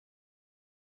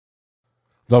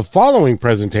The following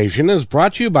presentation is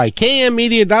brought to you by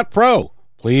kmmedia.pro.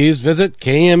 Please visit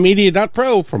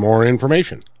kmmedia.pro for more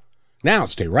information. Now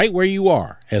stay right where you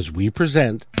are as we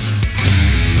present.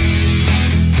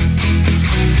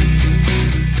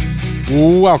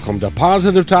 Welcome to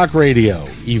Positive Talk Radio,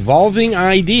 evolving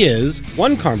ideas,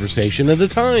 one conversation at a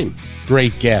time.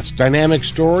 Great guests, dynamic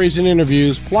stories and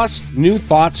interviews, plus new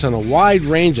thoughts on a wide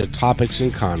range of topics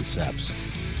and concepts.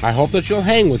 I hope that you'll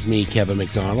hang with me, Kevin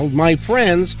McDonald, my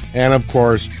friends, and of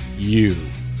course, you.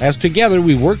 As together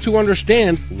we work to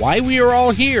understand why we are all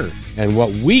here and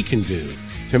what we can do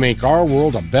to make our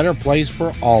world a better place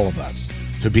for all of us.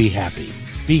 To be happy,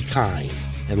 be kind,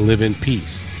 and live in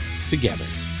peace together.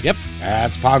 Yep,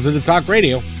 that's Positive Talk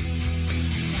Radio.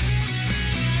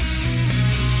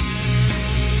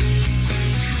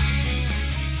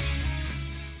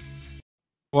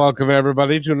 Welcome,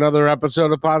 everybody, to another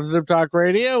episode of Positive Talk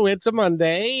Radio. It's a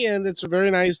Monday, and it's a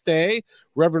very nice day.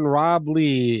 Reverend Rob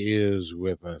Lee is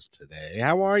with us today.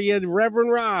 How are you,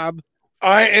 Reverend Rob?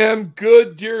 I am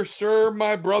good, dear sir,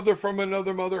 my brother from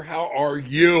another mother. How are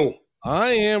you?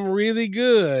 I am really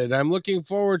good. I'm looking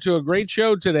forward to a great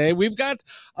show today. We've got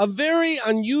a very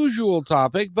unusual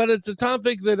topic, but it's a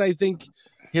topic that I think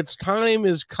its time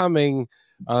is coming.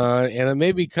 And it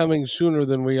may be coming sooner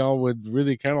than we all would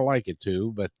really kind of like it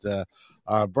to. But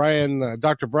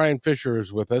Dr. Brian Fisher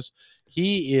is with us.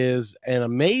 He is an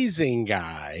amazing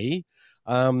guy.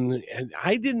 And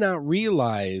I did not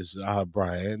realize,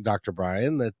 Dr.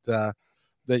 Brian, that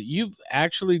you've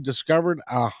actually discovered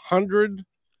 100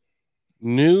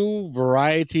 new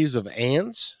varieties of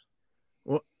ants.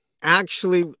 Well,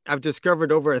 actually, I've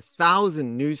discovered over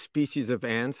 1,000 new species of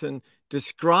ants and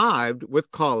described with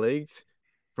colleagues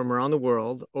from around the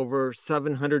world over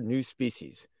 700 new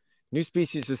species. New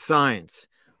species is science.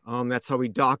 That's how we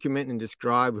document and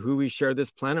describe who we share this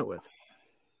planet with.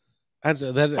 That's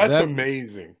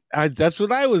amazing. That's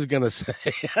what I was going to say.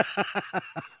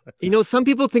 You know, some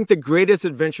people think the greatest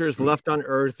adventures left on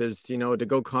Earth is, to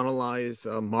go colonize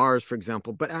Mars, for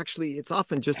example. But actually, it's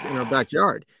often just in our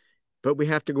backyard. But we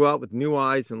have to go out with new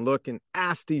eyes and look and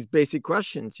ask these basic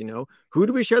questions, Who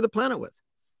do we share the planet with?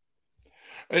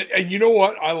 And you know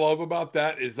what I love about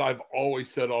that is I've always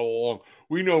said all along,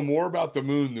 we know more about the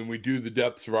moon than we do the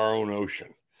depths of our own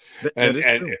ocean. And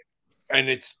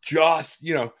it's just,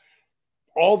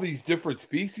 all these different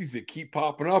species that keep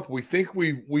popping up. We think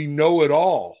we know it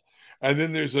all. And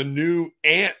then there's a new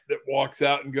ant that walks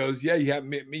out and goes, yeah, you haven't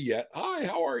met me yet. Hi,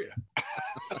 how are you?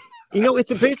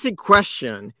 It's a basic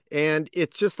question, and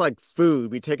it's just like food.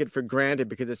 We take it for granted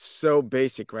because it's so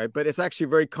basic, right? But it's actually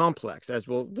very complex, as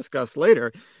we'll discuss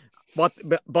later,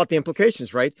 about the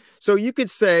implications, right? So you could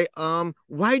say,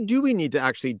 why do we need to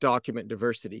actually document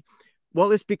diversity? Well,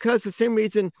 it's because the same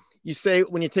reason you say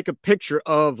when you take a picture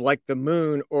of like the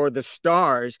moon or the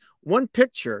stars, one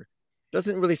picture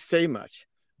doesn't really say much.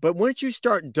 But once you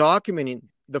start documenting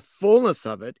the fullness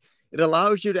of it, it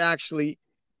allows you to actually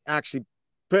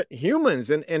put humans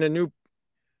in a new,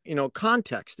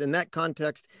 context. And that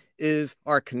context is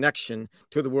our connection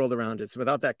to the world around us.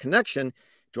 Without that connection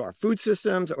to our food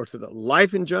systems or to the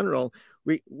life in general,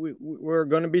 we're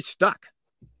going to be stuck.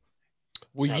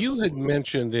 Well, you had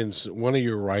mentioned in one of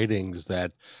your writings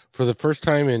that for the first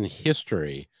time in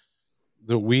history,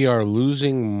 that we are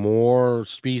losing more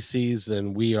species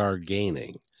than we are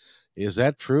gaining. Is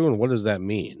that true? And what does that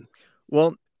mean?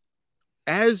 Well,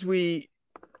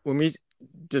 when we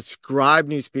describe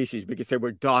new species, we can say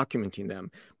we're documenting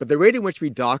them, but the rate at which we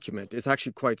document is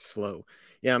actually quite slow.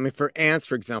 Yeah, I mean, for ants,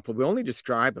 for example, we only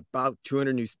describe about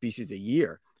 200 new species a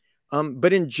year.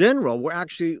 But in general, we're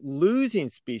actually losing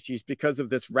species because of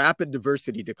this rapid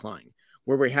diversity decline,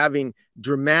 where we're having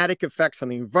dramatic effects on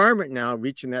the environment now,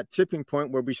 reaching that tipping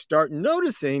point where we start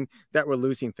noticing that we're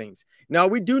losing things. Now,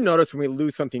 we do notice when we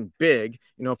lose something big,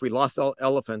 if we lost all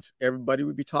elephants, everybody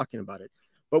would be talking about it.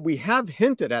 But we have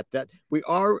hinted at that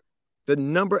the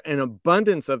number and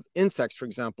abundance of insects, for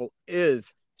example,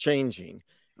 is changing.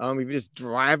 If you just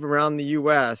drive around the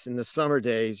U.S. in the summer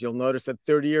days, you'll notice that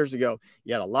 30 years ago,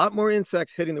 you had a lot more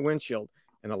insects hitting the windshield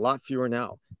and a lot fewer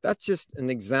now. That's just an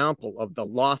example of the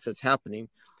loss that's happening,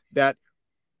 that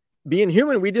being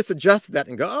human, we just adjusted that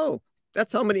and go, oh,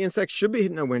 that's how many insects should be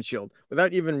hitting our windshield,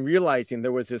 without even realizing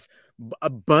there was this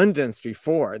abundance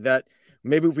before that.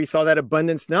 Maybe if we saw that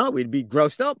abundance now, we'd be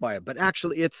grossed out by it. But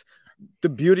actually, it's the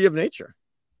beauty of nature.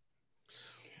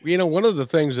 One of the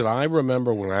things that I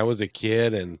remember when I was a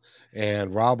kid,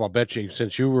 and Rob, I'll bet you,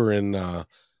 since you were in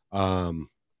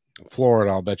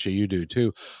Florida, I'll bet you do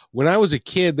too. When I was a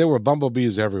kid, there were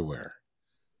bumblebees everywhere.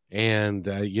 And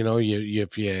you know,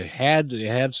 if you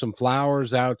had some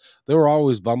flowers out, there were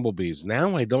always bumblebees.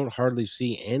 Now I don't hardly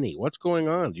see any. What's going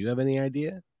on? Do you have any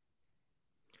idea?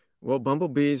 Well,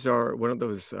 bumblebees are one of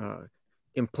those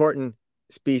important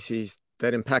species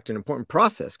that impact an important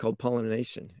process called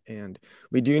pollination. And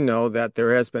we do know that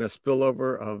there has been a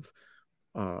spillover of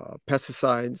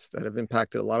pesticides that have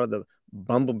impacted a lot of the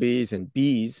bumblebees and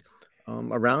bees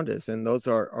around us. And those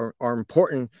are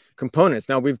important components.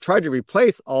 Now, we've tried to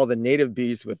replace all the native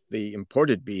bees with the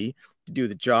imported bee to do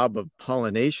the job of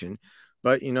pollination.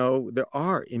 But, you know, there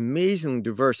are amazingly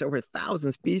diverse, over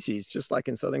 1,000 species, just like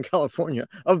in Southern California,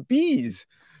 of bees.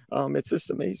 It's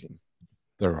just amazing.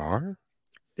 There are?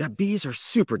 Yeah, bees are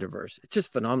super diverse. It's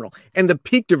just phenomenal. And the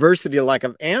peak diversity like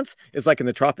of ants is like in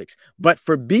the tropics. But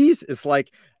for bees, it's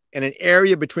like in an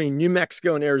area between New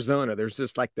Mexico and Arizona. There's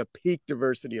just like the peak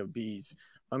diversity of bees.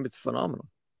 It's phenomenal.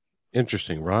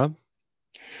 Interesting. Rob?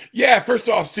 Yeah, first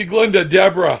off, Sieglinde,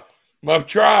 Deborah, my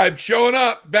tribe showing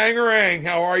up. Bangarang.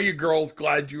 How are you, girls?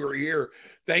 Glad you are here.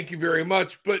 Thank you very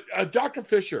much. But Dr.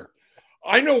 Fisher,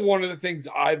 I know one of the things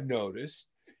I've noticed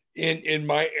in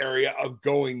my area of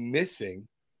going missing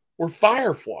were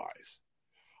fireflies.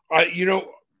 You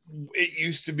know, it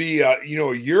used to be a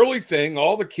yearly thing,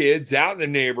 all the kids out in the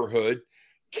neighborhood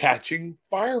catching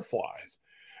fireflies.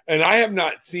 And I have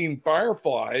not seen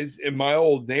fireflies in my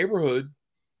old neighborhood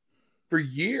for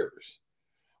years.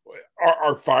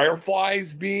 Are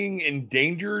fireflies being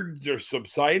endangered or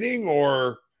subsiding,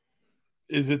 or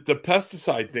is it the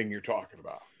pesticide thing you're talking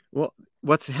about? Well,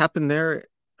 what's happened there,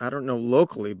 I don't know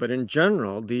locally, but in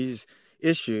general, these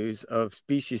issues of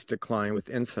species decline with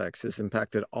insects has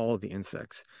impacted all of the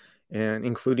insects, and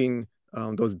including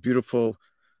those beautiful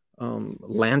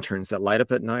lanterns that light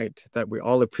up at night that we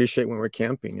all appreciate when we're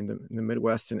camping in the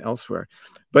Midwest and elsewhere.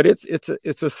 But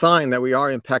it's a sign that we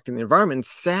are impacting the environment.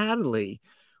 Sadly,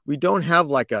 we don't have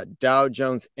like a Dow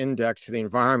Jones index to the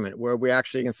environment where we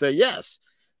actually can say, yes,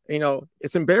 you know,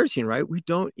 it's embarrassing, right? We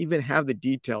don't even have the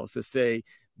details to say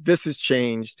this has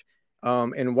changed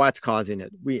and what's causing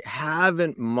it. We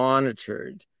haven't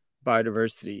monitored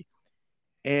biodiversity.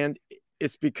 And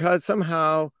it's because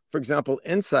somehow, for example,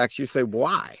 insects, you say,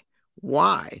 why?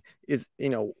 Why is, you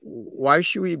know, why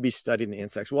should we be studying the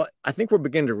insects? Well, I think we're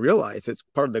beginning to realize it's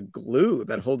part of the glue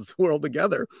that holds the world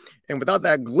together. And without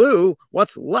that glue,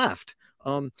 what's left?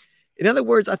 In other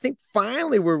words, I think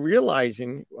finally we're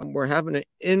realizing we're having an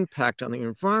impact on the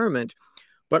environment,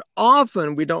 but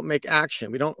often we don't make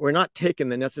action. We're not taking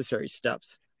the necessary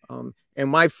steps. And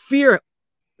my fear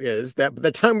is that by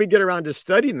the time we get around to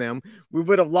studying them, we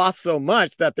would have lost so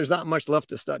much that there's not much left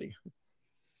to study.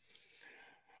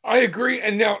 I agree.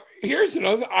 And now here's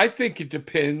another, I think it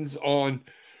depends on,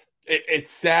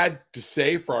 it's sad to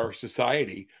say for our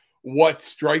society, what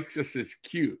strikes us as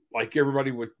cute. Like everybody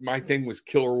with, my thing was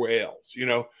killer whales, you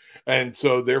know? And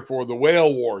so therefore the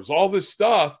whale wars, all this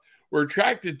stuff we're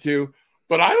attracted to,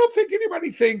 but I don't think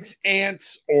anybody thinks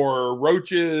ants or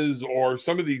roaches or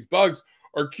some of these bugs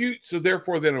are cute. So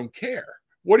therefore they don't care.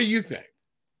 What do you think?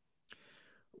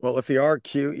 Well, if they are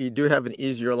cute, you do have an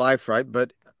easier life, right?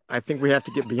 But I think we have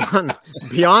to get beyond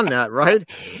that, right?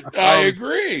 I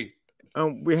agree.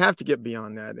 We have to get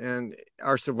beyond that, and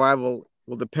our survival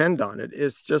will depend on it.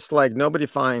 It's just like nobody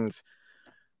finds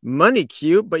money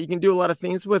cute, but you can do a lot of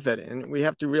things with it. And we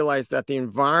have to realize that the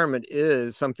environment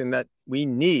is something that we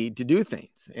need to do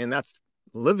things, and that's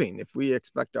living. If we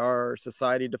expect our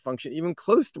society to function even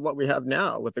close to what we have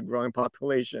now with a growing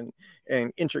population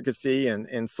and intricacy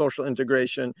and social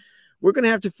integration, we're going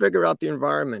to have to figure out the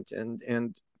environment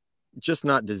and just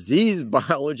not disease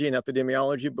biology and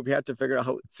epidemiology, but we have to figure out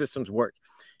how systems work.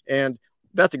 And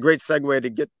that's a great segue to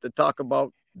get to talk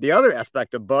about the other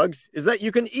aspect of bugs, is that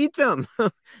you can eat them.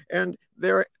 And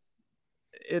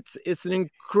it's an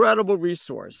incredible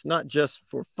resource, not just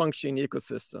for functioning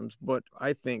ecosystems, but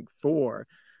I think for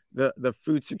the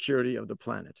food security of the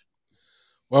planet.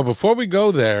 Well, before we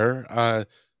go there,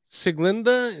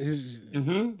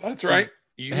 Sieglinde, that's right,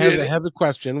 has a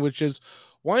question, which is,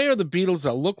 why are the beetles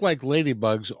that look like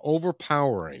ladybugs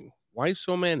overpowering? Why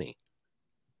so many?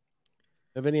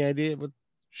 Have any idea what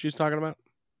she's talking about?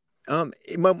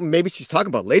 Maybe she's talking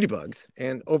about ladybugs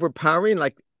and overpowering,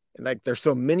 like there's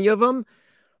so many of them.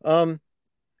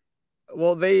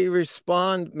 Well, they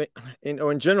respond,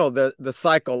 in general, the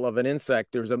cycle of an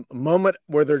insect. There's a moment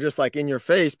where they're just like in your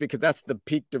face because that's the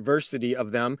peak diversity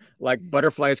of them. Like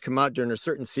butterflies come out during a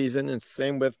certain season, and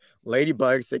same with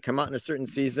ladybugs, they come out in a certain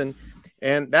season.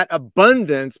 And that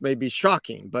abundance may be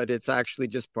shocking, but it's actually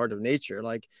just part of nature.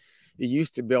 Like you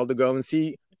used to be able to go and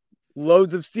see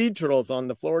loads of sea turtles on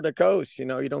the Florida coast. You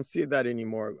know, you don't see that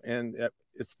anymore, and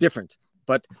it's different.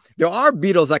 But there are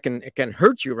beetles that can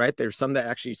hurt you, right? There's some that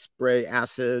actually spray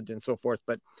acid and so forth.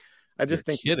 But I just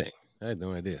think kidding. I had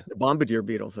no idea. The bombardier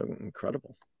beetles are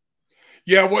incredible.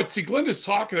 Yeah, what Glenda's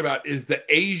talking about is the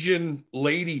Asian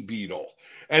lady beetle.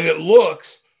 And it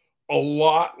looks a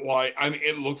lot like, I mean,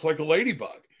 it looks like a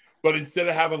ladybug. But instead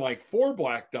of having like 4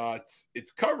 black dots,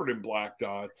 it's covered in black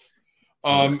dots.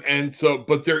 And so,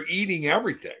 but they're eating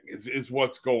everything is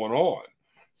what's going on.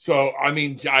 So, I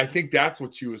mean, I think that's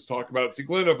what she was talking about. See,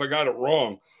 Glenda, if I got it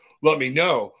wrong, let me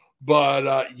know.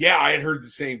 But yeah, I had heard the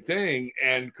same thing.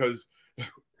 And because a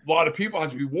lot of people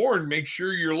have to be warned, make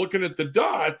sure you're looking at the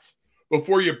dots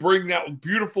before you bring that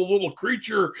beautiful little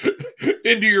creature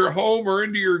into your home or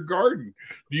into your garden.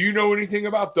 Do you know anything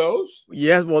about those?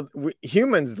 Yes, well,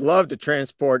 humans love to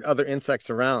transport other insects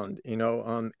around, you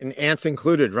know, and ants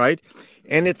included, right?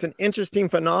 And it's an interesting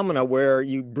phenomena where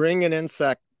you bring an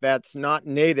insect that's not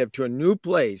native to a new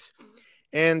place,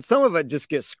 and some of it just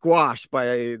gets squashed by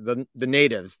the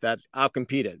natives that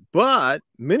outcompete it. But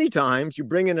many times you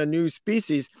bring in a new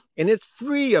species and it's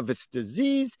free of its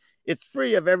disease. It's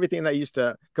free of everything that used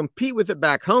to compete with it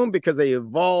back home because they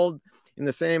evolved in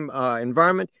the same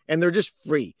environment, and they're just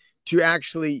free to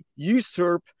actually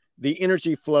usurp the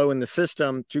energy flow in the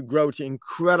system to grow to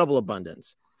incredible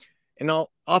abundance. And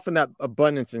often that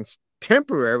abundance is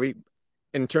temporary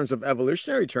in terms of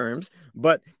evolutionary terms,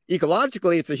 but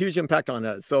ecologically, it's a huge impact on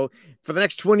us. So for the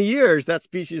next 20 years, that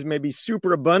species may be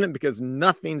super abundant because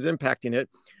nothing's impacting it.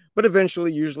 But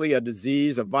eventually, usually a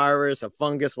disease, a virus, a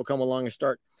fungus will come along and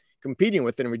start competing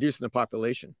with it and reducing the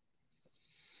population.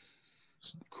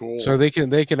 Cool. So they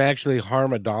can actually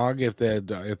harm a dog if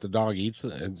the dog eats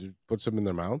it and puts them in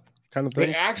their mouth, kind of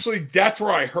thing. They actually, that's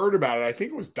where I heard about it. I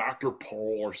think it was Dr.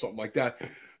 Pol or something like that.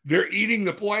 They're eating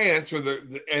the plants, or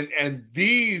and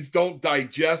these don't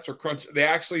digest or crunch. They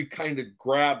actually kind of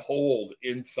grab hold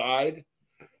inside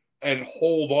and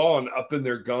hold on up in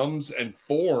their gums and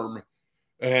form,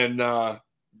 and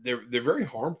they're very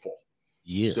harmful.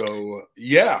 Yeah. So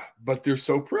yeah, but they're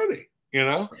so pretty, you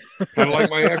know, kind of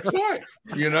like my ex-wife,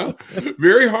 you know,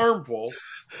 very harmful,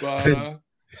 but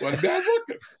bad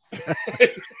looking.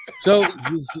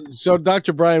 So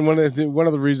Dr. Brian, one of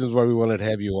the reasons why we wanted to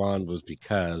have you on was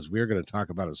because we're going to talk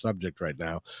about a subject right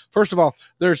now. First of all,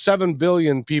 there are 7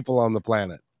 billion people on the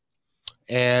planet,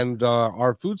 and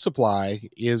our food supply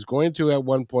is going to at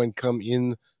one point come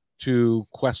into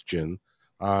question.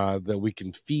 That we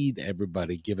can feed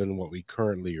everybody given what we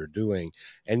currently are doing.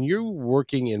 And you're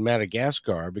working in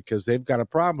Madagascar because they've got a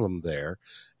problem there,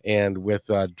 and with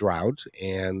drought,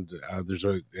 and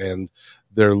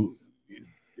they're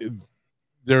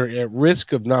at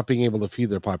risk of not being able to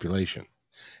feed their population.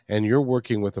 And you're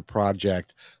working with a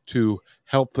project to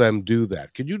help them do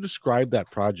that. Could you describe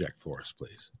that project for us,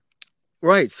 please?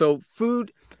 Right. So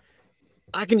food,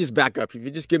 I can just back up. If you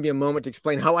just give me a moment to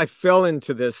explain how I fell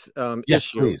into this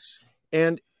issue. Please.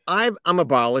 And I'm a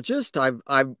biologist. I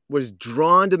was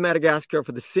drawn to Madagascar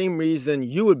for the same reason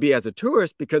you would be as a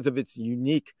tourist, because of its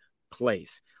unique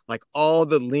place. Like all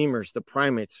the lemurs, the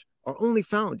primates, are only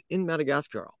found in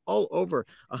Madagascar, all over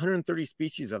 130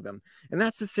 species of them. And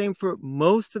that's the same for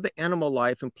most of the animal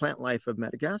life and plant life of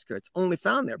Madagascar. It's only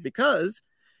found there because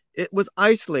it was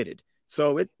isolated.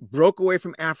 So it broke away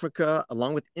from Africa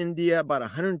along with India about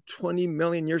 120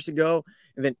 million years ago.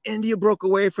 And then India broke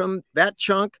away from that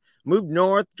chunk, moved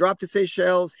north, dropped to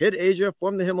Seychelles, hit Asia,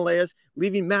 formed the Himalayas,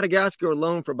 leaving Madagascar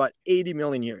alone for about 80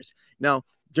 million years. Now,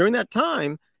 during that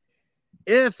time,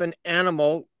 if an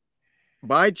animal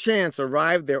by chance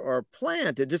arrived there or a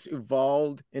plant, it just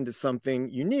evolved into something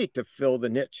unique to fill the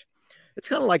niche. It's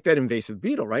kind of like that invasive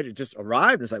beetle, right? It just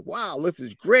arrived and it's like, wow, this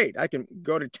is great. I can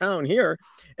go to town here.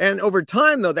 And over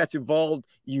time, though, that's evolved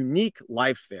unique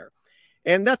life there.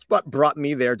 And that's what brought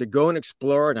me there to go and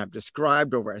explore. And I've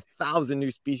described over 1,000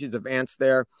 new species of ants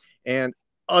there and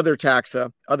other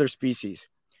taxa, other species.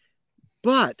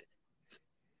 But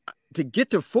to get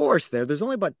to forest there's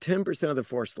only about 10% of the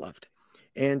forest left.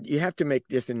 And you have to make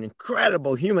this an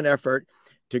incredible human effort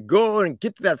to go and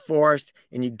get to that forest,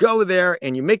 and you go there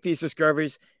and you make these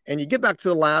discoveries and you get back to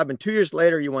the lab, and 2 years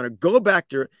later, you want to go back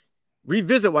to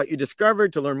revisit what you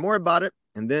discovered to learn more about it.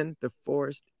 And then the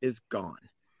forest is gone.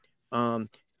 And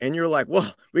you're like,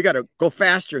 well, we got to go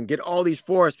faster and get all these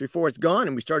forests before it's gone.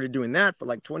 And we started doing that for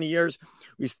like 20 years.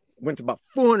 We went to about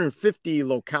 450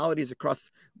 localities across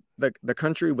the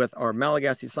country with our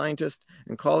Malagasy scientists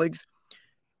and colleagues.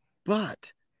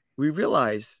 But we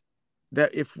realized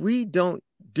that if we don't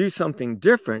do something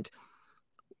different,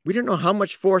 we don't know how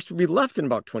much forest will be left in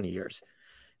about 20 years.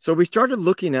 So we started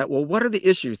looking at, well, what are the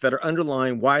issues that are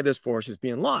underlying why this forest is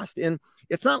being lost? And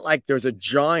it's not like there's a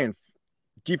giant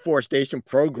deforestation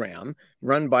program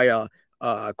run by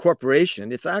a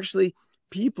corporation. It's actually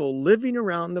people living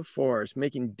around the forest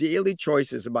making daily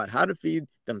choices about how to feed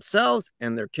themselves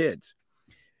and their kids.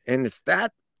 And it's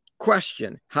that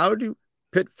question, how to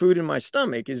put food in my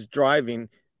stomach, is driving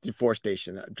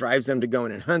deforestation. That drives them to go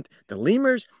in and hunt the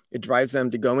lemurs. It drives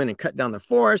them to go in and cut down the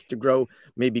forest to grow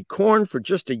maybe corn for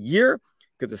just a year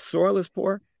because the soil is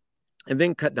poor, and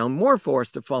then cut down more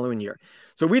forest the following year.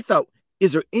 So we thought,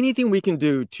 is there anything we can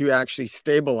do to actually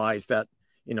stabilize that,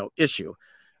 issue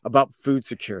about food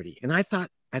security? And I thought,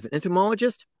 as an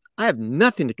entomologist, I have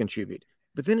nothing to contribute.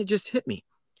 But then it just hit me.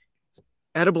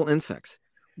 Edible insects.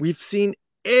 We've seen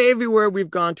everywhere we've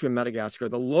gone to in Madagascar,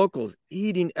 the locals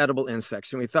eating edible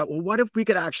insects. And we thought, well, what if we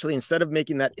could actually, instead of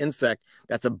making that insect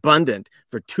that's abundant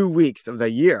for 2 weeks of the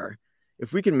year,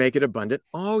 if we can make it abundant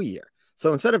all year?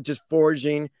 So instead of just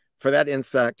foraging for that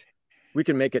insect, we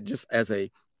can make it just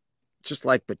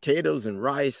like potatoes and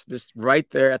rice, just right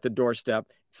there at the doorstep,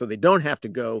 so they don't have to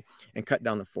go and cut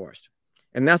down the forest.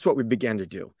 And that's what we began to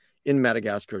do in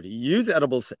Madagascar, to use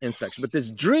edible insects. But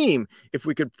this dream, if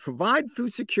we could provide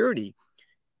food security,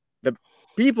 the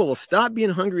people will stop being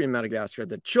hungry in Madagascar,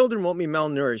 the children won't be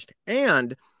malnourished,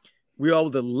 and we'll be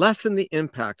able to lessen the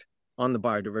impact on the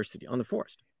biodiversity, on the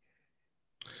forest.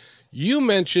 You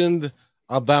mentioned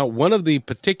about one of the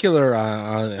particular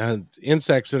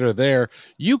insects that are there.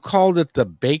 You called it the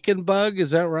bacon bug.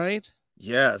 Is that right?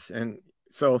 Yes. And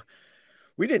so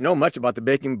we didn't know much about the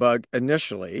bacon bug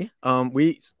initially.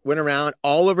 We went around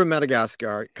all over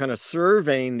Madagascar, kind of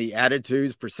surveying the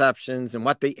attitudes, perceptions, and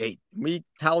what they ate. We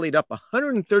tallied up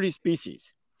 130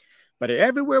 species. But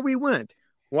everywhere we went,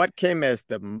 what came as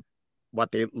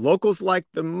what the locals liked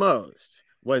the most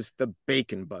was the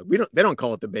bacon bug. They don't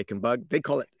call it the bacon bug. They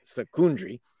call it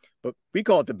secundri, but we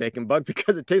call it the bacon bug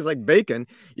because it tastes like bacon.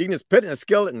 You can just put it in a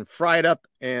skillet and fry it up,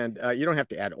 and you don't have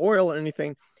to add oil or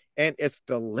anything. And it's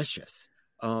delicious.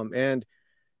 And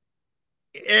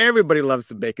everybody loves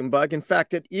the bacon bug. In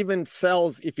fact, it even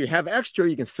sells, if you have extra,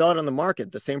 you can sell it on the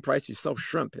market the same price you sell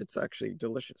shrimp. It's actually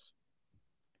delicious.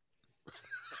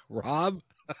 Rob?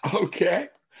 Okay.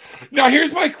 Now,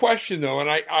 here's my question, though, and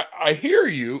I hear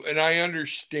you, and I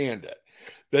understand it,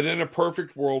 that in a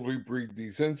perfect world, we breed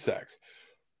these insects.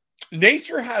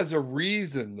 Nature has a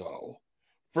reason, though,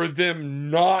 for them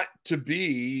not to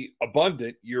be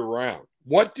abundant year-round.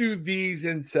 What do these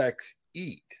insects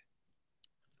eat?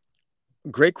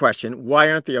 Great question. Why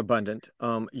aren't they abundant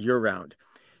year-round?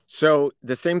 So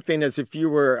the same thing as if you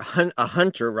were a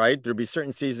hunter, right? There'd be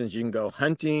certain seasons you can go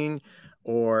hunting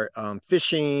or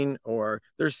fishing, or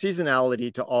there's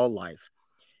seasonality to all life.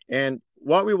 And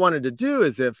what we wanted to do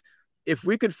is if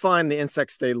we could find the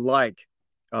insects they like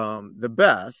the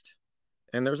best,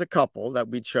 and there's a couple that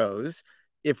we chose,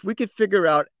 if we could figure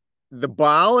out the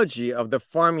biology of the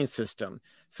farming system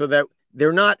so that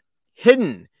they're not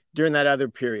hidden during that other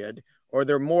period, or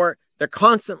they're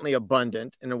constantly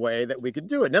abundant in a way that we could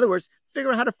do it. In other words,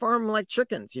 figure out how to farm them like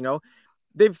chickens.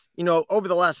 They've, over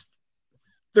the last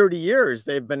 30 years,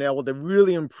 they've been able to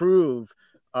really improve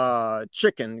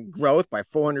chicken growth by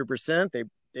 400%.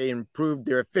 They improved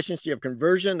their efficiency of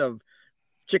conversion of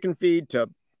chicken feed to,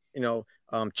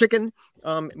 chicken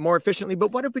more efficiently.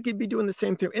 But what if we could be doing the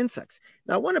same thing with insects?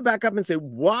 Now, I want to back up and say,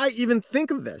 why even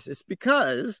think of this? It's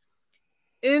because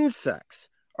insects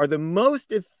are the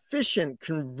most efficient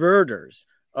converters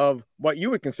of what you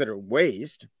would consider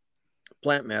waste,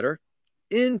 plant matter,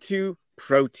 into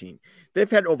protein.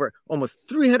 They've had over almost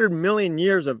 300 million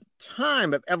years of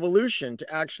time of evolution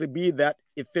to actually be that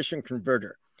efficient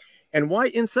converter. And why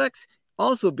insects?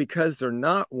 Also because they're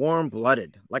not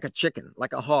warm-blooded, like a chicken,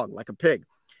 like a hog, like a pig.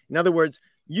 In other words,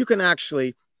 you can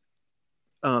actually,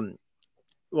 you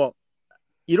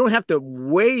don't have to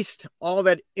waste all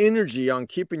that energy on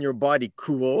keeping your body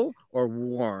cool or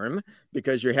warm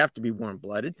because you have to be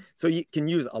warm-blooded. So you can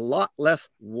use a lot less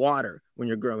water when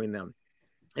you're growing them.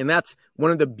 And that's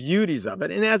one of the beauties of it.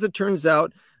 And as it turns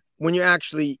out, when you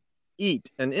actually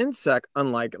eat an insect,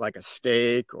 unlike like a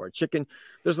steak or a chicken,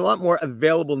 there's a lot more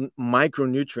available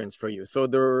micronutrients for you.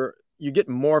 So you get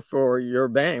more for your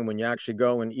bang when you actually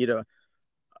go and eat a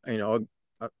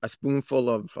spoonful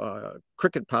of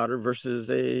cricket powder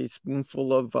versus a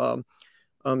spoonful of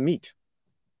meat.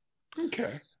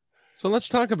 Okay. So let's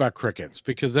talk about crickets,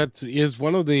 because that is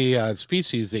one of the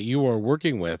species that you are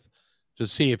working with to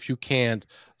see if you can't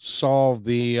solve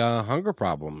the hunger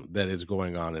problem that is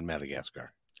going on in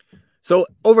Madagascar. So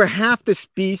over half the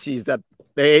species that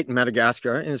they ate in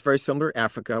Madagascar, and it's very similar to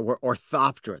Africa, were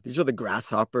orthoptera. These are the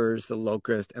grasshoppers, the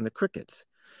locusts, and the crickets.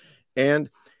 And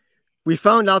we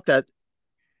found out that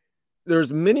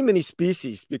there's many, many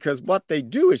species, because what they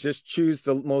do is just choose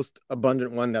the most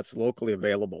abundant one that's locally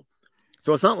available.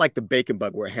 So it's not like the bacon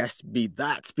bug where it has to be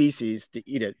that species to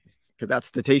eat it, because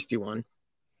that's the tasty one.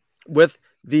 With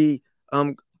the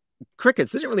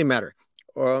crickets, it didn't really matter.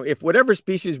 Or if whatever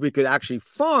species we could actually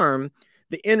farm,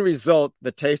 the end result,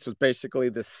 the taste was basically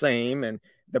the same, and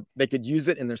they could use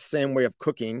it in their same way of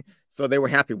cooking. So they were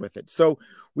happy with it. So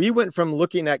we went from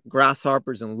looking at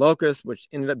grasshoppers and locusts, which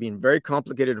ended up being very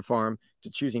complicated to farm, to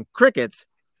choosing crickets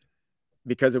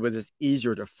because it was just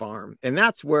easier to farm. And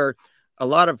that's where a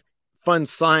lot of fun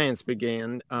science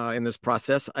began in this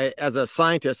process. As a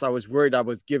scientist, I was worried I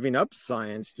was giving up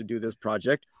science to do this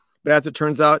project. But as it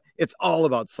turns out, it's all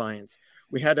about science.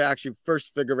 We had to actually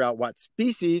first figure out what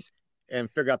species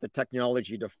and figure out the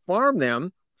technology to farm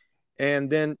them. And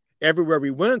then everywhere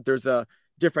we went, there's a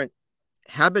different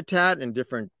habitat and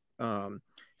different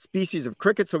species of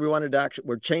crickets. So we wanted to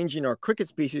we're changing our cricket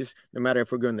species, no matter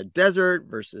if we're going in the desert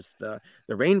versus the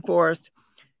rainforest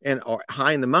and or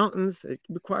high in the mountains. It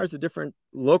requires a different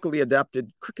locally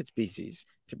adapted cricket species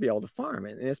to be able to farm.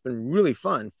 And it's been really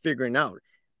fun figuring out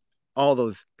all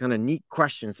those kind of neat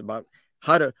questions about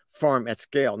how to farm at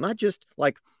scale, not just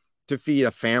like to feed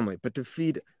a family, but to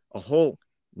feed a whole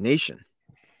nation.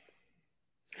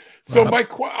 So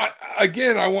Mike,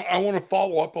 again, I want to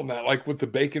follow up on that, like with the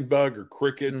bacon bug or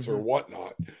crickets or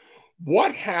whatnot.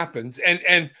 What happens?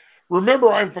 And remember,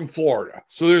 I'm from Florida,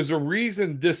 so there's a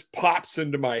reason this pops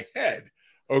into my head.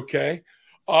 Okay,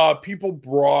 people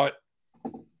brought,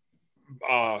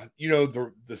 you know,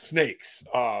 the snakes,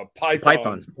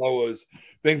 pythons, boas,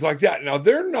 things like that. Now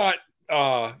they're not,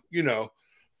 you know,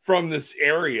 from this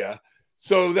area.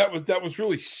 So that was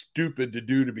really stupid to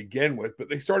do to begin with, but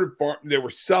they started they were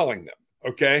selling them.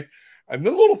 Okay. And the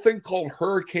little thing called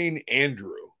Hurricane Andrew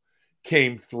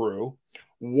came through,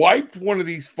 wiped one of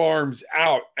these farms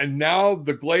out. And now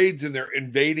the glades, and they're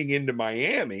invading into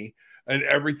Miami, and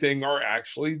everything are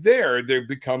actually there. They've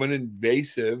become an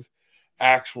invasive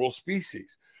actual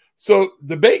species. So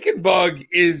the bacon bug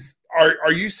is,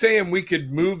 are you saying we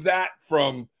could move that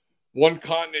from one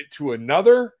continent to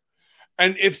another?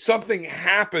 And if something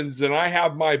happens and I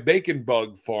have my bacon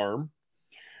bug farm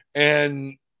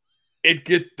and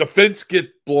the fence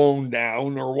get blown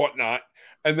down or whatnot,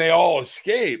 and they all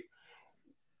escape,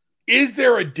 is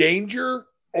there a danger,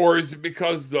 or is it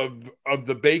because of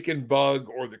the bacon bug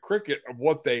or the cricket of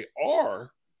what they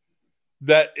are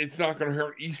that it's not going to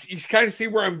hurt? You kind of see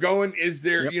where I'm going. Is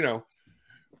there, you know?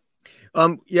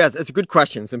 Yes, it's a good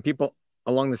question. Some people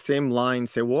along the same line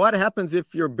say, well, what happens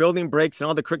if your building breaks and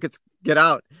all the crickets get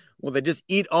out? Well, they just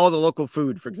eat all the local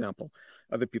food, for example,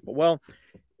 other people. Well,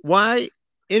 why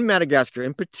in Madagascar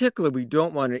in particular, we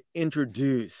don't want to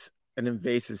introduce an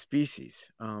invasive species.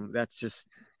 That's just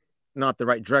not the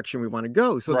right direction we want to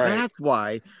go. So that's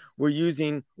why we're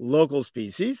using local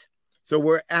species. So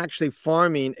we're actually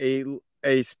farming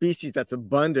a species that's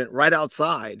abundant right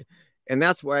outside. And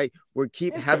that's why we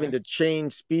keep having to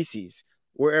change species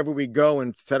wherever we go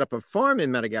and set up a farm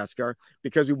in Madagascar,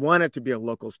 because we want it to be a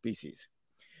local species.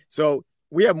 So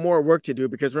we have more work to do,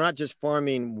 because we're not just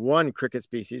farming one cricket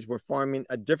species, we're farming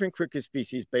a different cricket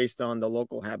species based on the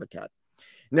local habitat.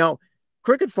 Now,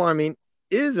 cricket farming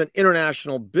is an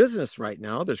international business right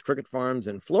now. There's cricket farms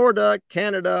in Florida,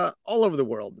 Canada, all over the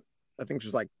world. I think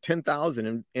there's like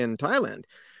 10,000 in Thailand.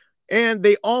 And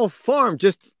they all farm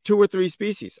just 2 or 3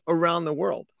 species around the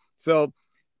world. So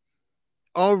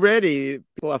already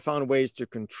people have found ways to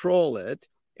control it,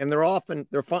 and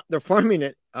they're farming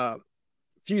it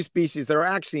few species that are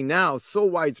actually now so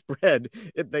widespread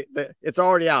it's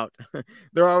already out.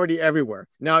 They're already everywhere.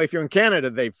 Now if you're in Canada,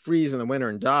 they freeze in the winter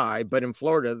and die, but in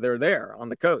Florida they're there on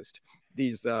the coast,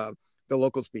 these the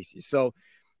local species. So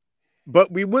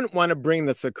but we wouldn't want to bring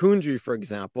the secundry, for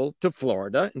example, to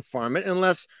Florida and farm it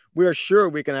unless we're sure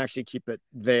we can actually keep it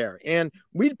there, and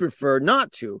we'd prefer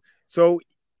not to. So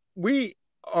we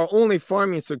are only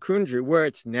farming secundry where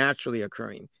it's naturally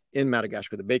occurring in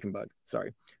Madagascar. The bacon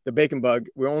bug,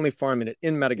 we're only farming it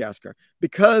in Madagascar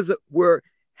because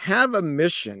have a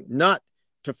mission not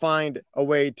to find a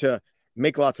way to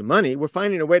make lots of money. We're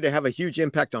finding a way to have a huge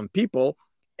impact on people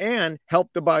and help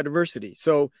the biodiversity.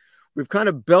 So we've kind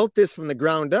of built this from the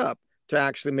ground up to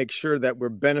actually make sure that we're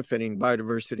benefiting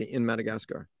biodiversity in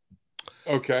Madagascar.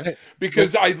 Okay.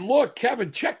 Because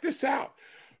Kevin, check this out.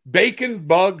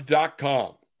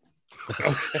 Baconbug.com.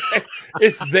 Okay.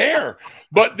 It's there,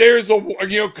 but there's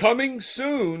coming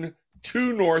soon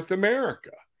to North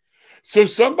America. So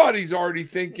somebody's already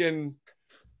thinking,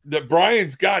 that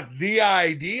Brian's got the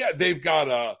idea. They've got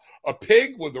a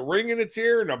pig with a ring in its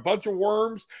ear and a bunch of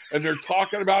worms, and they're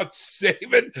talking about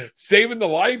saving the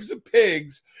lives of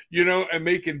pigs, you know, and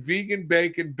making vegan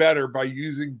bacon better by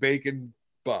using bacon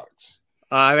bugs.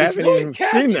 I haven't really even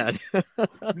seen that.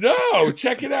 No,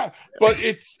 check it out. But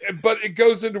it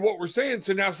goes into what we're saying.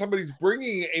 So now somebody's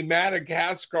bringing a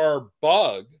Madagascar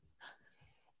bug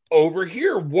over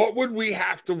here. What would we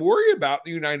have to worry about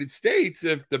in the United States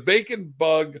if the bacon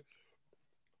bug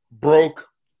broke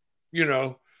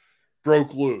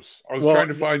loose? I was trying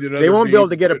to find another. They won't be able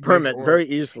to get a permit very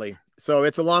easily. So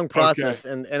it's a long process,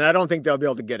 and I don't think they'll be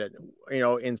able to get it, you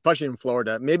know, especially in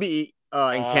Florida. Maybe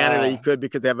in Canada you could,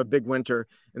 because they have a big winter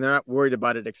and they're not worried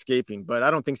about it escaping, but I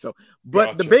don't think so.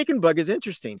 But the bacon bug is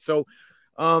interesting. So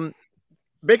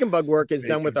bacon bug work is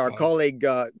done with our colleague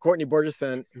Courtney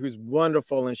Borgeson, who's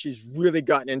wonderful, and she's really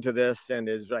gotten into this and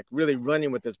is like really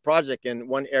running with this project in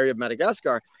one area of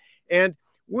Madagascar. And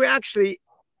we actually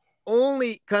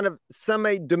only kind of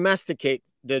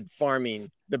semi-domesticated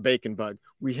farming the bacon bug.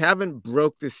 We haven't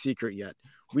broke the secret yet.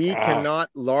 We cannot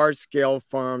large-scale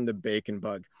farm the bacon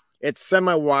bug. It's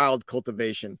semi-wild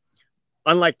cultivation.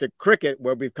 Unlike the cricket,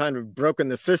 where we've kind of broken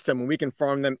the system and we can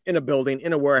farm them in a building,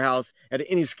 in a warehouse, at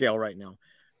any scale right now.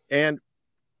 And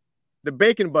the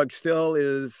bacon bug still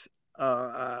is,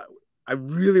 I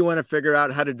really want to figure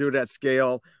out how to do it at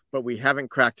scale, but we haven't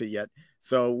cracked it yet.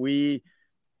 So we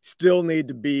still need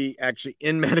to be actually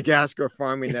in Madagascar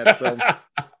farming that. So.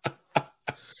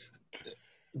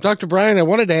 Dr. Brian, I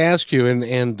wanted to ask you,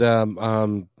 and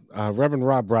Reverend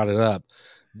Rob brought it up,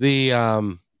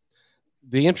 the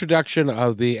introduction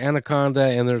of the anaconda,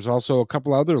 and there's also a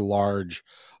couple other large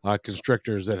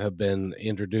constrictors that have been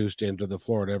introduced into the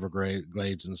Florida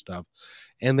Everglades and stuff,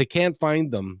 and they can't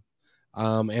find them,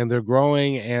 and they're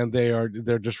growing, and they're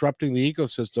disrupting the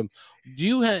ecosystem. Do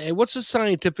you what's the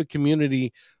scientific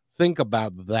community think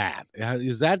about that?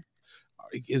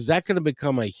 Is that going to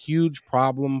become a huge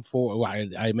problem for? Well,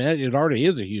 I imagine it already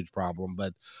is a huge problem,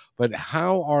 but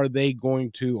how are they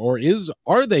going to, or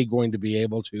are they going to be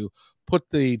able to put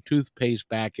the toothpaste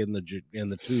back in the tube,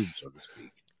 so to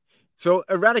speak? So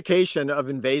eradication of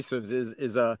invasives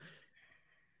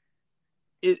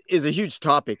is a huge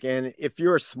topic, and if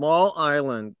you're a small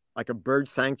island, like a bird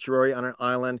sanctuary on an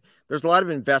island, there's a lot of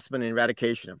investment in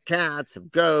eradication of cats,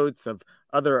 of goats, of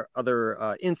other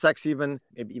insects,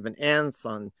 maybe even ants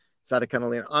on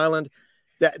Catalina Island.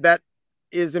 That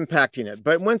is impacting it.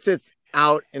 But once it's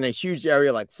out in a huge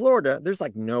area like Florida, there's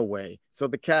like no way. So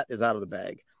the cat is out of the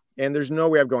bag, and there's no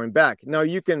way of going back. Now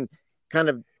you can kind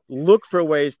of look for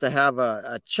ways to have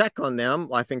a check on them.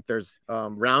 I think there's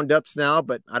roundups now,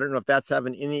 but I don't know if that's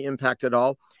having any impact at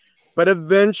all. But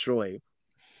eventually,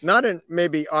 not in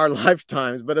maybe our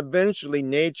lifetimes, but eventually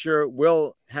nature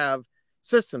will have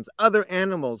systems. Other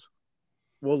animals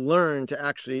will learn to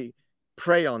actually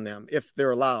prey on them if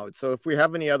they're allowed. So if we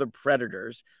have any other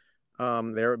predators,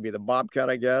 there would be the bobcat,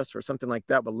 I guess, or something like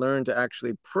that, will learn to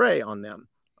actually prey on them,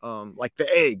 like the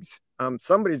eggs.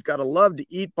 Somebody's got to love to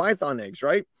eat python eggs,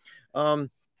 right?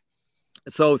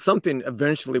 So something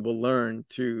eventually will learn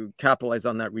to capitalize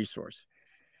on that resource.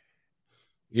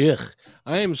 Yeah,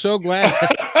 I am so glad.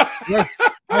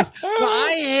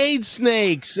 I hate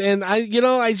snakes, and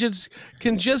I just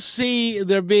can see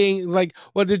there being like.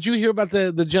 Well, did you hear about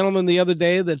the gentleman the other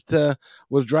day that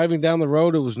was driving down the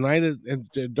road? It was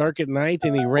dark at night,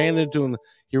 and he ran into an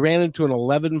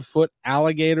 11-foot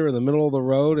alligator in the middle of the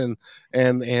road, and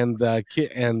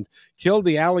killed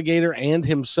the alligator and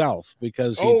himself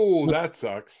because that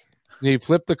sucks. He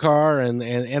flipped the car and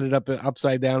ended up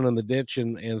upside down in the ditch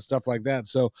and stuff like that.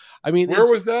 So, I mean, where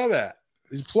was that at?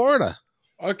 Florida.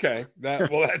 Okay.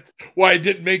 That's why it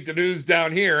didn't make the news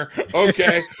down here.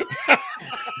 Okay.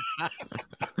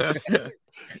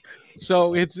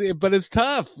 So but it's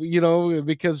tough,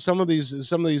 because some of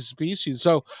these species.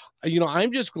 So,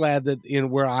 I'm just glad that in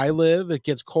where I live, it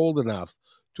gets cold enough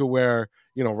to where,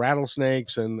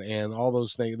 rattlesnakes and all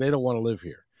those things, they don't want to live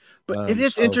here. But it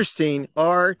is interesting,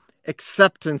 our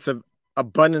acceptance of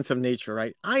abundance of nature,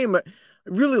 right? I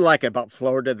really like about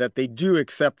Florida that they do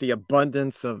accept the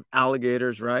abundance of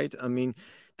alligators, right? I mean,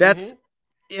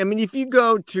 if you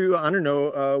go to, I don't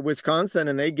know, Wisconsin,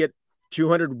 and they get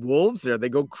 200 wolves there, they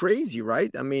go crazy,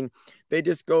 right? I mean, they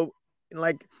just go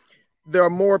like, there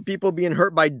are more people being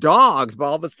hurt by dogs, but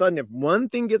all of a sudden, if one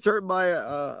thing gets hurt by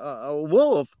a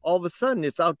wolf, all of a sudden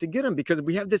it's out to get them, because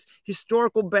we have this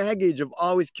historical baggage of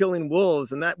always killing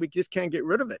wolves, and that we just can't get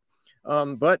rid of it.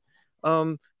 But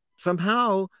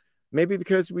somehow, maybe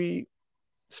because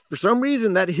for some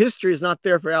reason, that history is not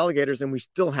there for alligators, and we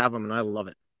still have them, and I love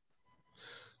it.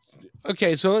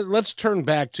 Okay, so let's turn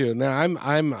back to now.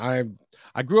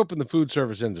 I grew up in the food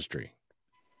service industry,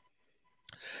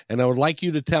 and I would like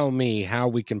you to tell me how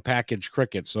we can package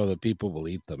crickets so that people will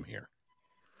eat them here.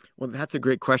 Well, that's a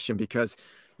great question because,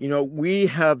 you know, we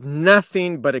have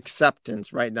nothing but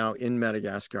acceptance right now in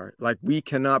Madagascar. Like, we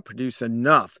cannot produce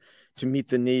enough to meet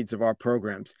the needs of our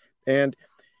programs. And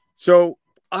so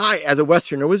I, as a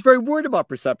Westerner, was very worried about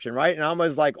perception, right? And I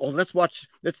was like, oh,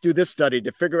 let's do this study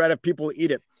to figure out if people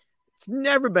eat it. It's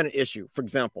never been an issue. For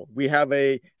example, we have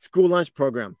a school lunch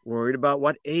program, worried about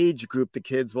what age group the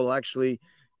kids will actually,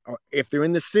 or if they're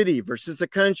in the city versus the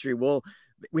country. Well,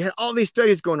 we had all these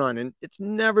studies going on, and it's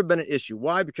never been an issue.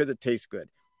 Why? Because it tastes good,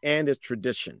 and it's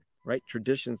tradition, right?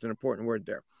 Tradition is an important word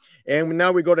there. And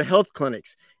now we go to health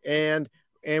clinics, and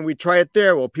we try it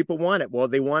there. Well, people want it. Well,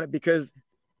 they want it because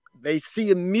they see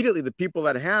immediately the people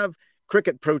that have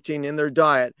cricket protein in their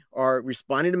diet are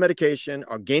responding to medication,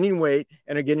 are gaining weight,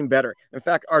 and are getting better. In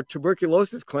fact, our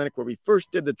tuberculosis clinic, where we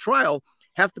first did the trial,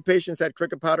 half the patients had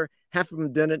cricket powder, half of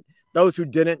them didn't. Those who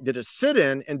didn't did a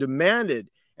sit-in and demanded,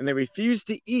 and they refused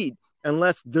to eat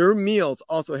unless their meals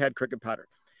also had cricket powder.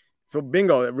 So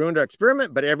bingo, it ruined our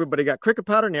experiment, but everybody got cricket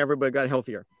powder and everybody got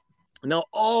healthier. Now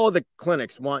all the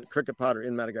clinics want cricket powder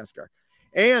in Madagascar.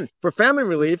 And for famine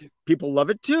relief, people love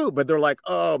it too, but they're like,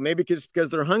 oh, maybe just because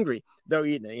they're hungry, they'll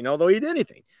eat it. You know, they'll eat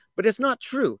anything. But it's not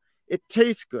true. It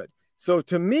tastes good. So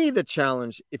to me, the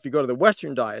challenge, if you go to the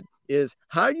Western diet, is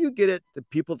how do you get it to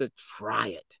people to try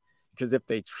it? Because if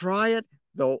they try it,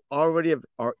 they'll already have,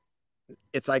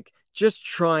 it's like just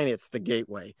trying it's the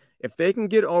gateway. If they can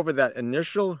get over that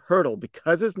initial hurdle,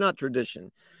 because it's not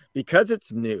tradition, because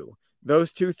it's new,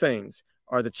 those two things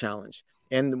are the challenge.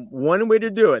 And one way to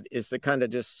do it is to kind of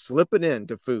just slip it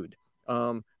into food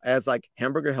as like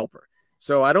hamburger helper.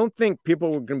 So I don't think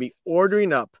people are going to be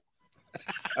ordering up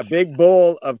a big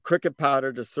bowl of cricket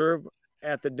powder to serve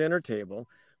at the dinner table,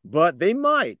 but they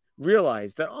might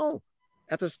realize that, oh,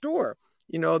 at the store,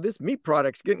 you know, this meat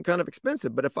product's getting kind of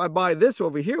expensive, but if I buy this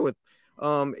over here with,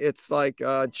 it's like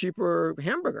a cheaper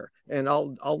hamburger, and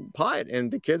I'll buy it, and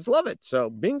the kids love it. So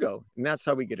bingo, and that's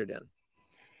how we get it in.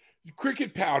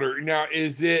 Cricket powder. Now,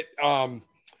 is it,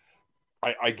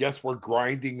 I guess we're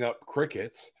grinding up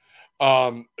crickets.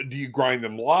 Do you grind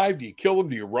them live? Do you kill them?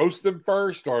 Do you roast them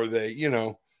first? Are they, you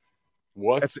know,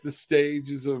 what's the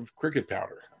stages of cricket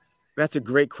powder? That's a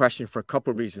great question for a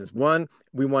couple of reasons. One,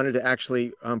 we wanted to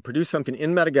actually produce something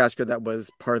in Madagascar that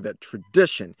was part of that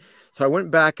tradition. So I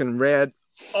went back and read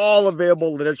all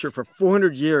available literature for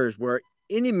 400 years where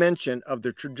any mention of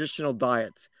the traditional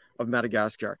diets of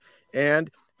Madagascar.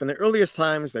 And from the earliest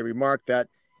times, they remarked that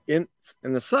in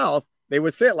the South, they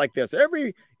would say it like this.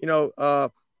 Every, you know,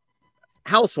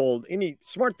 household, any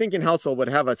smart thinking household would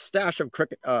have a stash of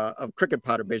cricket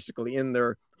powder basically in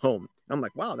their home. I'm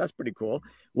like, wow, that's pretty cool.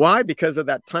 Why? Because of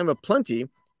that time of plenty,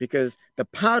 because the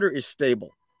powder is stable.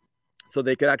 So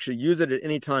they could actually use it at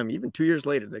any time. Even 2 years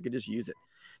later, they could just use it.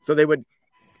 So they would,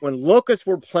 when locusts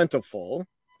were plentiful,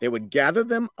 they would gather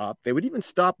them up. They would even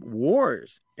stop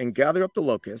wars and gather up the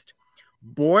locust,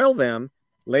 boil them,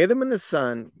 lay them in the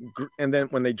sun, and then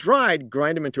when they dried,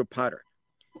 grind them into a powder.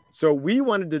 So we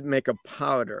wanted to make a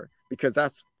powder because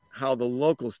that's how the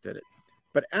locals did it.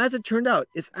 But as it turned out,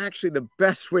 it's actually the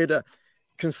best way to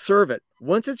conserve it.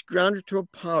 Once it's ground to a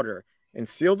powder and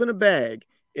sealed in a bag,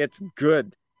 it's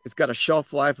good. It's got a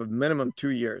shelf life of minimum 2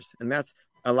 years. And that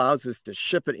allows us to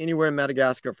ship it anywhere in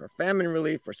Madagascar for famine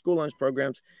relief, for school lunch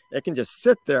programs. It can just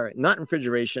sit there, not in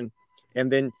refrigeration.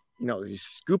 And then, you know, you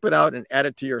scoop it out and add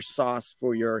it to your sauce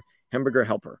for your hamburger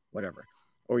helper, whatever,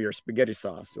 or your spaghetti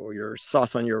sauce or your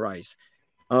sauce on your rice.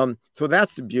 So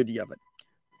that's the beauty of it.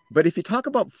 But if you talk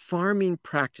about farming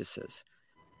practices,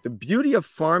 the beauty of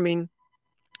farming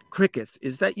crickets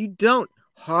is that you don't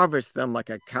harvest them like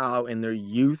a cow in their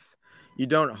youth. You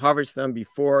don't harvest them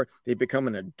before they become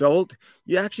an adult.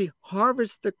 You actually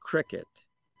harvest the cricket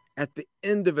at the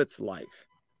end of its life.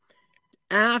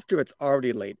 After it's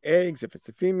already laid eggs, if it's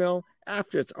a female,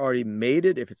 after it's already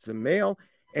mated, if it's a male,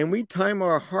 and we time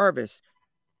our harvest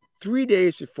 3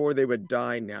 days before they would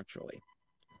die naturally.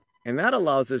 And that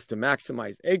allows us to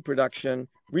maximize egg production,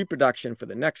 reproduction for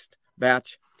the next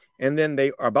batch. And then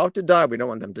they are about to die. We don't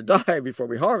want them to die before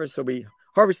we harvest. So we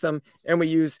harvest them and we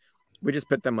just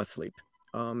put them asleep.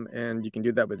 And you can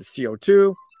do that with the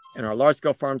CO2 and our large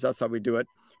scale farms. That's how we do it.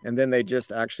 And then they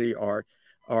just actually are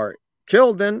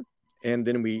killed then. And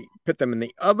then we put them in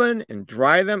the oven and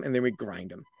dry them. And then we grind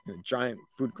them in a giant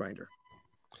food grinder.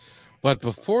 But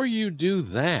before you do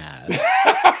that,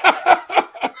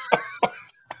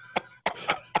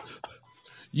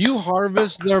 you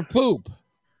harvest their poop.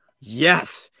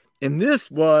 Yes. And this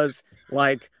was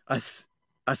like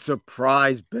a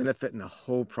surprise benefit in the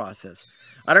whole process.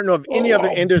 I don't know of any other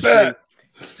industry. Bet.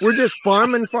 We're just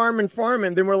farming.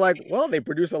 Then we're like, well, they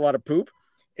produce a lot of poop.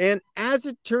 And as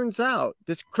it turns out,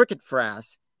 this cricket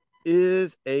frass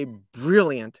is a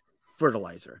brilliant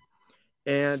fertilizer.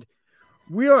 And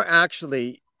we are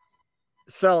actually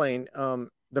selling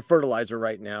the fertilizer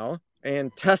right now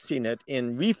and testing it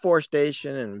in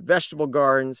reforestation and vegetable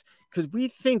gardens, because we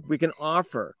think we can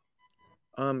offer,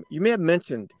 you may have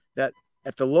mentioned that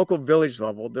at the local village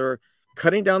level, they're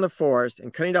cutting down the forest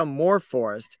and cutting down more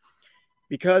forest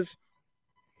because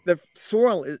the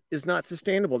soil is not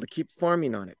sustainable to keep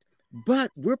farming on it.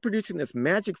 But we're producing this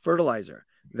magic fertilizer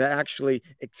that actually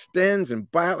extends and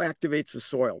bioactivates the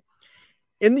soil.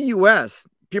 In the US,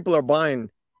 people are buying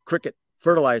cricket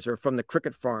fertilizer from the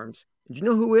cricket farms. Do you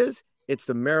know who is? It's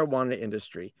the marijuana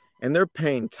industry. And they're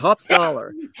paying top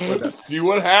dollar for the, see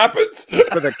what happens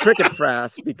for the cricket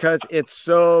frass because it's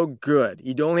so good.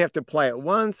 You only have to apply it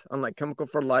once. Unlike chemical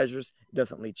fertilizers, it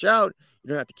doesn't leach out. You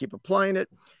don't have to keep applying it.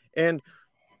 And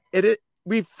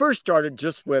we first started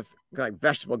just with like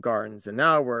vegetable gardens, and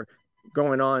now we're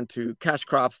going on to cash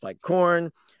crops like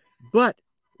corn. But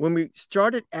when we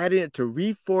started adding it to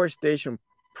reforestation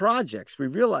projects, we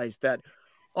realized that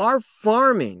our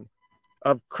farming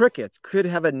of crickets could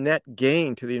have a net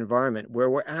gain to the environment, where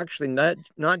we're actually not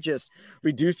just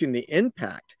reducing the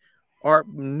impact. Our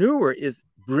manure is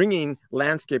bringing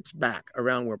landscapes back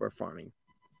around where we're farming.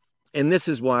 And this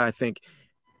is why I think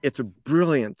it's a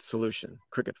brilliant solution,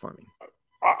 cricket farming.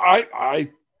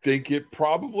 I think it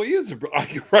probably is.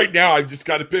 Right now, I've just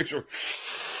got a picture.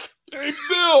 Hey,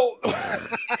 Bill,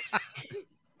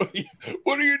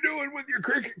 what are you doing with your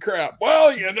cricket crap?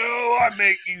 Well, you know, I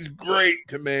make these great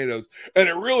tomatoes, and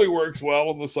it really works well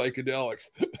on the psychedelics.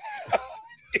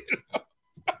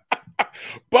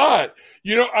 But,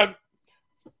 you know,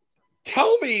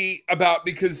 tell me about,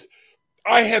 because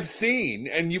I have seen,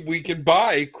 and we can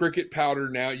buy cricket powder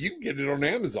now. You can get it on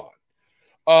Amazon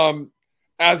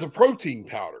as a protein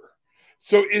powder.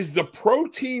 So is the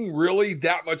protein really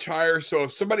that much higher? So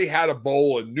if somebody had a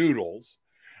bowl of noodles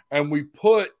and we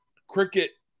put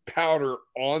cricket powder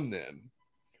on them,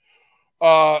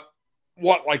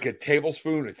 what, like a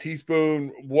tablespoon, a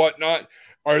teaspoon, whatnot,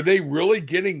 are they really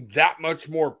getting that much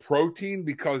more protein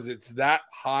because it's that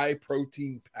high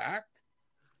protein packed?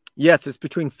 Yes, it's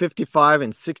between 55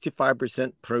 and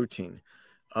 65% protein.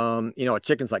 You know, a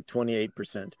chicken's like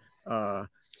 28%.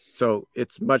 So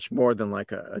it's much more than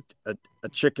like a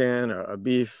chicken or a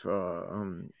beef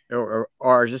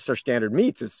or just our standard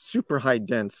meats. Is super high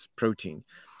dense protein.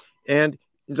 And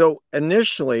so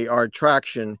initially our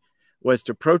attraction was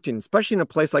to protein, especially in a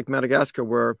place like Madagascar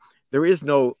where there is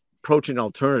no protein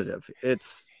alternative.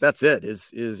 That's it.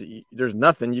 There's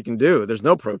nothing you can do. There's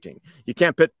no protein. You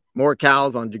can't put more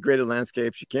cows on degraded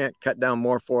landscapes. You can't cut down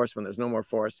more forest when there's no more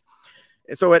forest.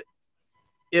 And so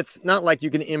it's not like you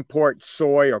can import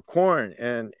soy or corn,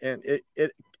 and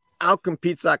it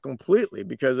outcompetes that completely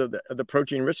because of the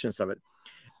protein richness of it.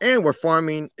 And we're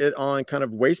farming it on kind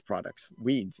of waste products,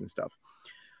 weeds and stuff.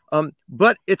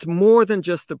 But it's more than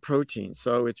just the protein.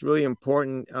 So it's really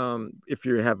important if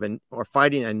you have or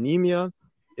fighting anemia.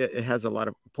 It has a lot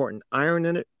of important iron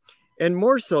in it. And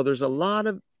more so, there's a lot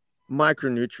of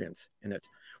micronutrients in it.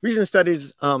 Recent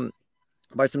studies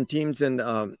by some teams in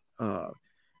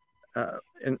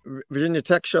Virginia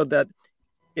Tech showed that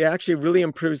it actually really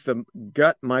improves the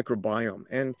gut microbiome.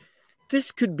 And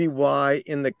this could be why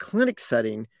in the clinic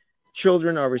setting,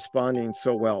 children are responding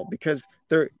so well, because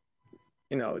they're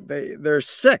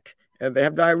sick and they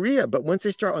have diarrhea. But once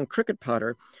they start on cricket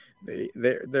powder,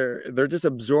 they're just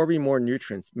absorbing more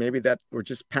nutrients, maybe that were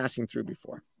just passing through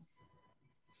before.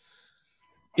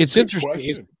 It's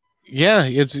interesting. Now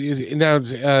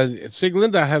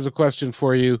Siglinda has a question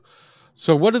for you.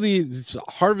 So what do these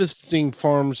harvesting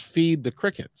farms feed the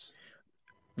crickets?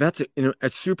 That's a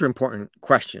super important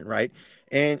question, right?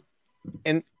 And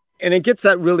it gets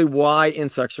at really why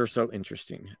insects are so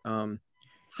interesting.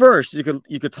 First, you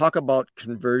could talk about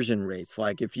conversion rates.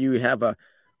 Like if you have a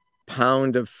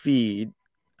pound of feed,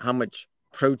 how much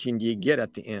protein do you get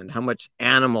at the end? How much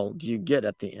animal do you get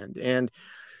at the end? And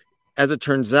as it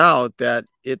turns out, that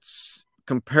it's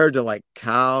compared to like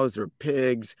cows or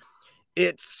pigs,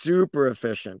 it's super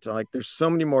efficient. Like there's so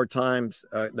many more times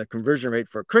the conversion rate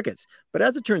for crickets. But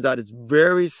as it turns out, it's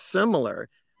very similar,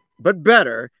 but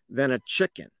better than a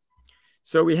chicken.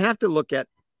 So we have to look at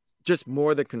just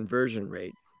more the conversion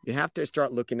rate. You have to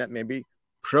start looking at maybe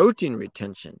protein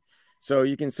retention. So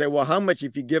you can say, well, how much,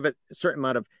 if you give it a certain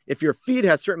amount of, if your feed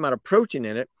has a certain amount of protein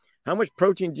in it, how much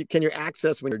protein can you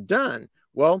access when you're done?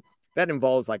 Well, that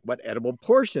involves like what edible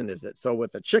portion is it? So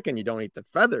with the chicken, you don't eat the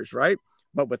feathers, right?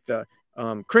 But with the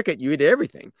cricket, you eat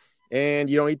everything, and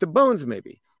you don't eat the bones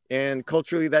maybe. And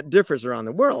culturally, that differs around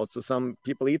the world. So some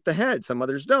people eat the head, some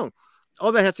others don't.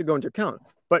 All that has to go into account.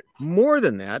 But more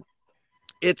than that,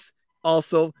 it's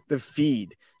also the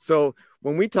feed. So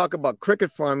when we talk about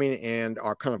cricket farming and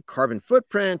our kind of carbon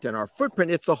footprint and our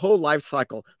footprint, it's the whole life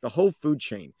cycle, the whole food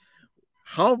chain.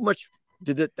 How much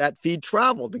did that feed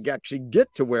travel to actually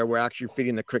get to where we're actually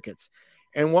feeding the crickets?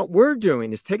 And what we're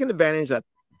doing is taking advantage that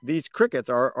these crickets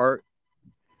are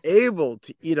able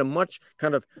to eat a much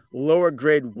kind of lower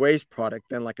grade waste product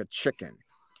than like a chicken.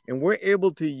 And we're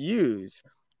able to use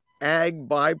ag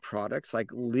byproducts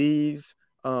like leaves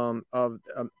of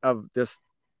this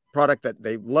product that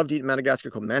they love to eat in Madagascar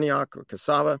called manioc or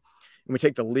cassava. And we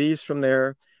take the leaves from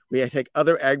there. We take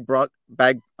other ag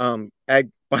byproducts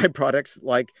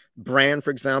like bran, for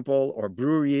example, or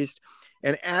brewery yeast,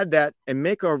 and add that and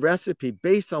make our recipe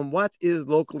based on what is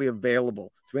locally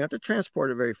available. So we don't have to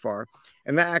transport it very far.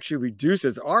 And that actually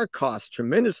reduces our costs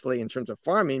tremendously in terms of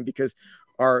farming, because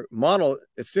our model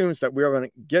assumes that we're going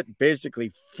to get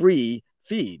basically free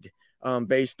feed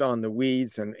based on the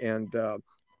weeds and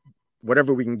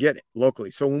whatever we can get locally.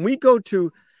 So when we go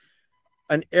to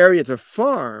an area to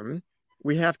farm,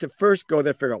 we have to first go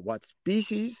there, figure out what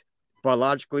species,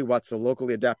 biologically, what's the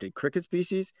locally adapted cricket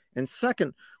species. And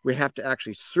second, we have to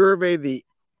actually survey the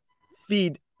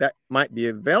feed that might be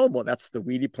available. That's the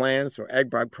weedy plants or ag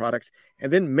byproducts,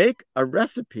 and then make a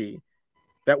recipe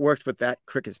that works with that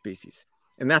cricket species.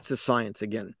 And that's the science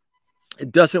again.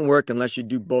 It doesn't work unless you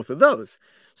do both of those.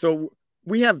 So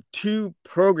we have two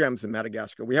programs in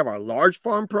Madagascar. We have our large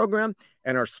farm program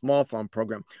and our small farm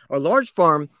program. Our large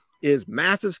farm is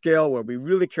massive scale, where we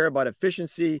really care about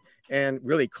efficiency and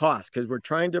really cost, because we're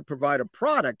trying to provide a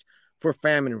product for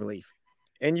famine relief.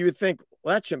 And you would think,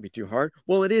 well, that shouldn't be too hard.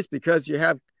 Well, it is, because you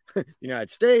have the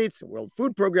United States, the World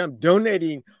Food Program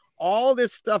donating all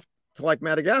this stuff to like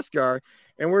Madagascar.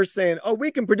 And we're saying, oh,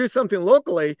 we can produce something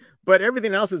locally, but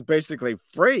everything else is basically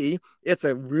free. It's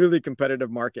a really competitive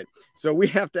market. So we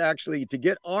have to actually, to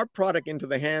get our product into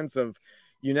the hands of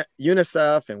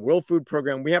UNICEF and World Food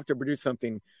Program, we have to produce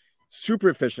something super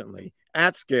efficiently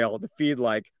at scale to feed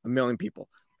like 1 million people.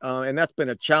 And that's been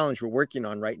a challenge we're working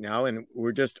on right now. And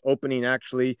we're just opening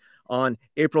actually on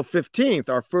April 15th,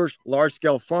 our first large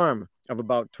scale farm of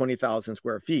about 20,000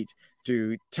 square feet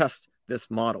to test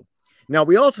this model. Now,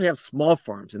 we also have small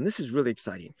farms, and this is really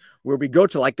exciting, where we go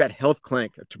to like that health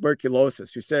clinic of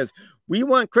tuberculosis who says, we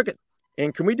want cricket,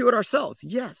 and can we do it ourselves?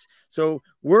 Yes. So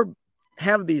we're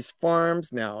have these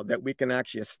farms now that we can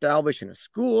actually establish in a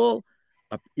school,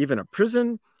 even a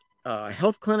prison, a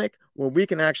health clinic, where we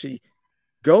can actually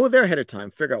go there ahead of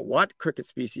time, figure out what cricket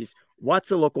species, what's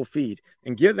the local feed,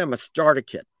 and give them a starter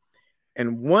kit.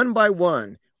 And one by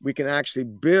one, we can actually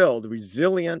build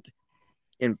resilient,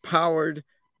 empowered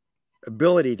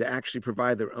ability to actually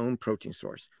provide their own protein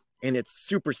source. And it's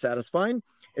super satisfying.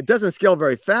 It doesn't scale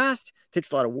very fast,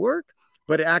 takes a lot of work,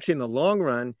 but actually in the long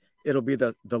run, it'll be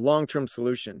the long-term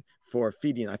solution for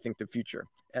feeding, I think, the future,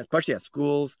 especially at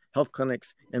schools, health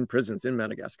clinics, and prisons in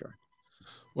Madagascar.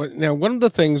 Well, now, one of the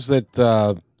things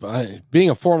that, being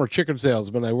a former chicken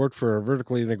salesman, I worked for a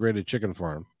vertically integrated chicken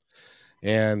farm.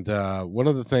 And one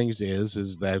of the things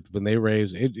is that when they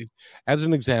raise it, as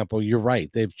an example, you're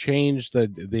right. They've changed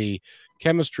the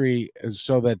chemistry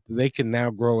so that they can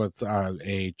now grow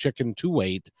a chicken to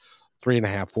weight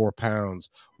 3.5, 4 pounds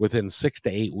within 6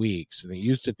 to 8 weeks. And it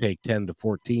used to take 10 to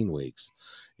 14 weeks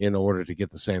in order to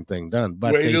get the same thing done.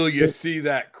 But wait till you see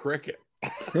that cricket.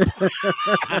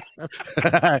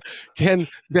 And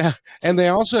they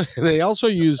also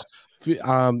use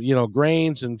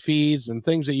grains and feeds and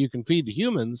things that you can feed to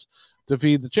humans to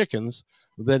feed the chickens,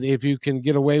 that if you can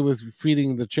get away with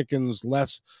feeding the chickens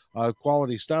less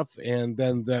quality stuff, and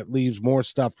then that leaves more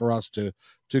stuff for us to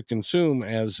consume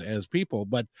as people.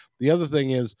 But the other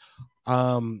thing is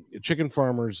chicken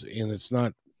farmers, and it's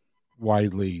not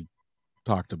widely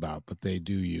talked about, but they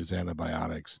do use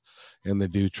antibiotics, and they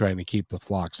do trying to keep the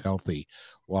flocks healthy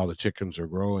while the chickens are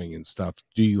growing and stuff.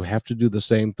 Do you have to do the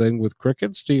same thing with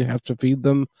crickets? Do you have to feed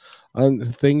them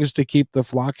things to keep the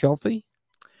flock healthy?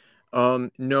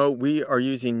 No, we are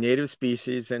using native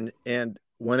species, and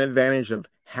one advantage of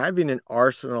having an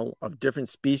arsenal of different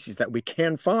species that we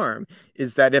can farm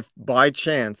is that if by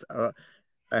chance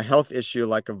a health issue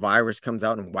like a virus comes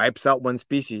out and wipes out one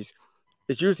species,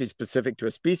 it's usually specific to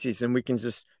a species, and we can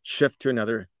just shift to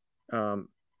another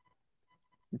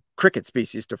cricket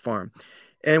species to farm.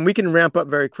 And we can ramp up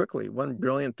very quickly. One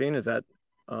brilliant thing is that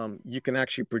you can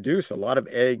actually produce a lot of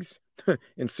eggs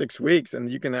in 6 weeks,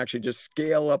 and you can actually just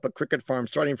scale up a cricket farm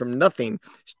starting from nothing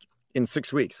in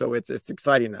 6 weeks. So it's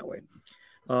exciting that way.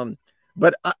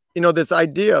 But this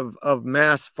idea of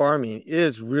mass farming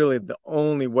is really the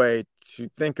only way to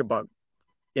think about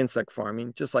insect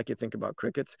farming, just like you think about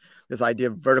crickets. This idea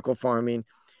of vertical farming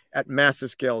at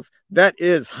massive scales, that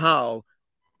is how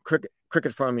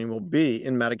cricket farming will be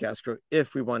in Madagascar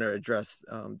if we want to address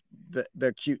the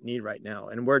acute need right now.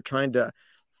 And we're trying to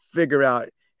figure out,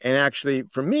 and actually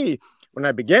for me, when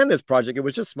I began this project, it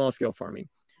was just small scale farming.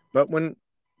 But when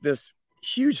this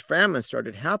huge famine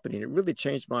started happening, it really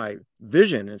changed my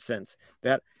vision in a sense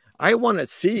that I want to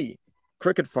see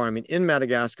cricket farming in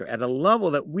Madagascar at a level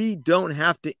that we don't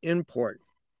have to import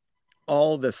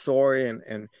all the soy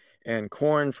and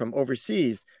corn from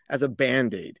overseas as a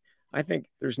band-aid. I think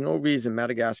there's no reason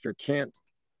Madagascar can't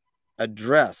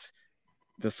address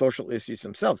the social issues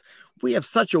themselves. We have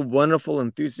such a wonderful,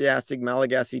 enthusiastic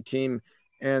Malagasy team,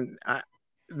 and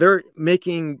they're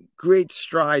making great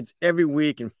strides every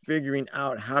week in figuring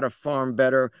out how to farm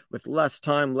better with less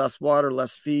time, less water,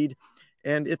 less feed.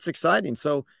 And it's exciting.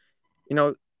 So,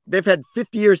 they've had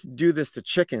 50 years to do this to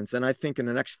chickens. And I think in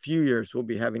the next few years, we'll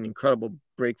be having incredible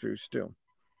breakthroughs too.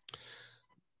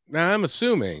 Now, I'm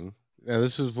assuming,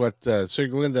 this is what Sir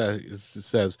Glinda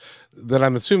says, that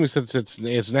I'm assuming since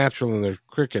it's natural in their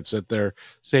crickets that they're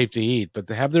safe to eat. But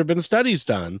have there been studies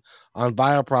done on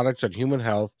bioproducts on human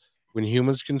health when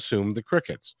humans consume the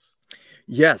crickets?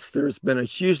 Yes, there's been a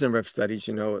huge number of studies.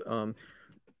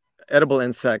 Edible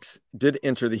insects did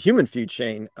enter the human food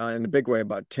chain in a big way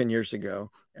about 10 years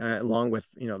ago, along with,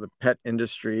 the pet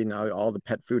industry. Now all the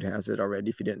pet food has it already,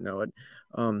 if you didn't know it.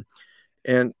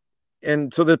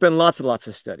 And so there's been lots and lots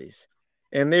of studies,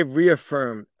 and they've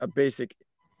reaffirmed a basic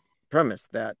premise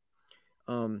that,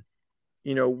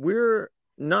 we're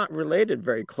not related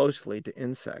very closely to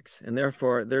insects, and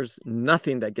therefore there's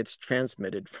nothing that gets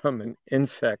transmitted from an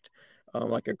insect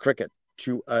like a cricket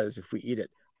to us if we eat it.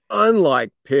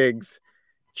 Unlike pigs,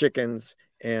 chickens,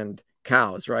 and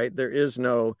cows, right? There is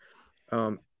no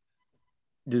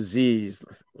disease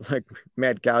like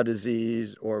mad cow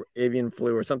disease or avian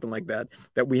flu or something like that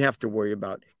we have to worry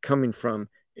about coming from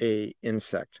a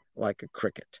insect like a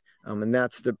cricket. And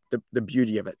that's the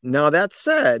beauty of it. Now, that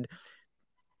said,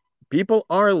 people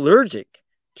are allergic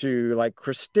to like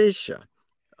crustacea,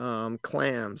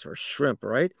 clams or shrimp,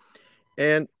 right?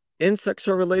 And insects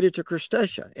are related to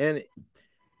crustacea. And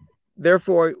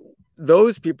therefore,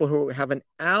 those people who have an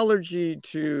allergy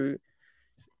to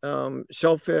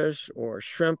shellfish or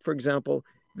shrimp, for example,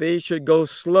 they should go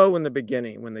slow in the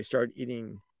beginning when they start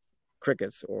eating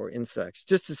crickets or insects,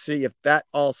 just to see if that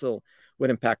also would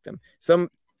impact them. Some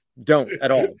don't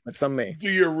at all, but some may. Do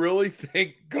you really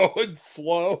think going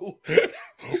slow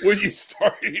when you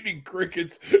start eating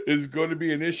crickets is going to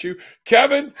be an issue?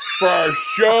 Kevin, for our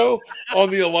show on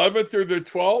the 11th or the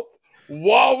 12th,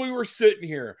 while we were sitting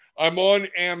here, I'm on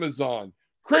Amazon.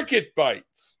 Cricket bites.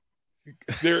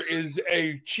 There is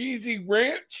a cheesy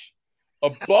ranch, a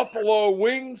buffalo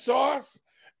wing sauce,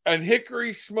 and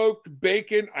hickory smoked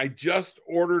bacon. I just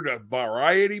ordered a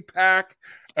variety pack,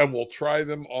 and we'll try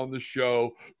them on the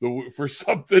show for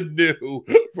something new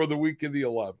for the week of the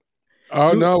 11th.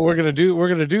 Oh no, we're gonna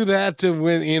do that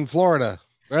in Florida.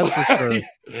 That's for sure.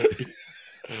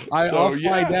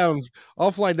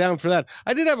 I'll fly down for that.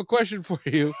 I did have a question for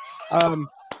you.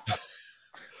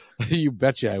 You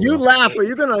betcha I will. You laugh, but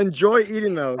you're gonna enjoy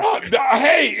eating those.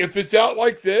 Hey, if it's out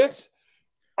like this,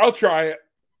 I'll try it.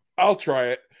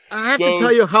 I have to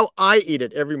tell you how I eat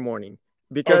it every morning,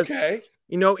 because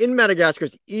in Madagascar,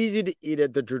 it's easy to eat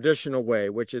it the traditional way,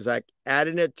 which is like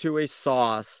adding it to a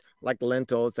sauce like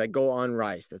lentils that go on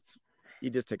rice. You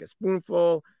just take a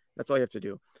spoonful. That's all you have to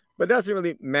do. But it doesn't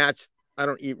really match. I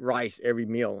don't eat rice every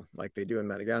meal like they do in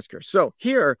Madagascar. So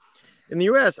here in the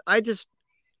US, I just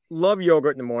love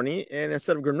yogurt in the morning, and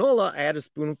instead of granola, I add a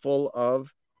spoonful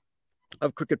of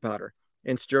cricket powder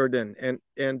and stir it in,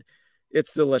 and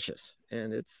it's delicious,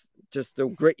 and it's just a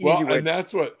great easy way. And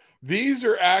that's what these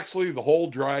are actually, the whole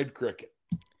dried cricket.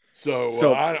 So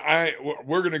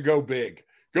we're gonna go big,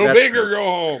 big or go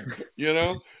home.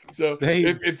 So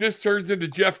if this turns into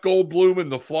Jeff Goldblum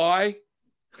and The Fly.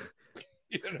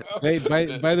 By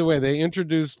the way, they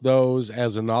introduced those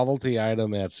as a novelty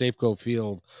item at Safeco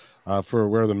Field for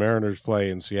where the Mariners play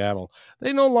in Seattle.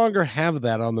 They no longer have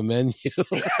that on the menu.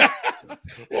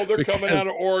 Well, they're coming out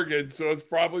of Oregon, so it's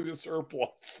probably the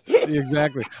surplus.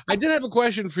 Exactly. I did have a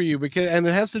question for you, and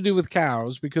it has to do with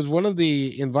cows, because one of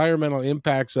the environmental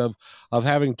impacts of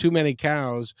having too many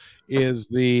cows is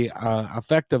the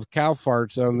effect of cow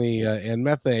farts on the and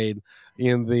methane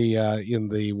in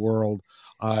the world.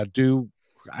 I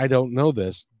don't know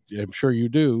this. I'm sure you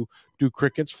do. Do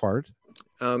crickets fart?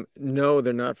 No,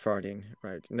 they're not farting.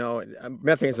 Right. No,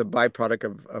 methane is a byproduct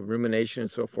of rumination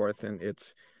and so forth, and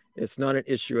it's not an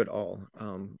issue at all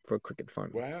for cricket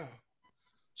farming. Wow.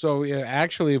 So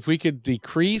actually, if we could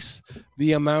decrease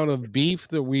the amount of beef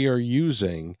that we are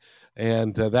using,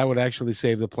 and that would actually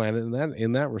save the planet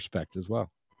in that respect as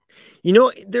well. You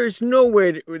know, there's no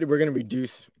way we're going to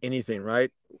reduce anything,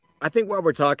 right? I think what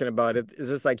we're talking about is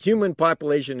just like human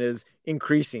population is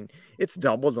increasing. It's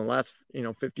doubled in the last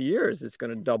 50 years. It's going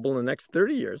to double in the next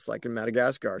 30 years, like in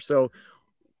Madagascar. So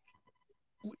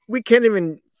we can't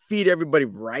even feed everybody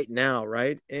right now,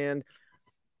 right? And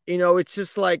it's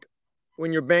just like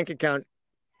when your bank account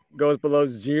goes below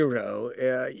zero,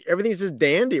 everything's just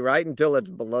dandy, right? Until it's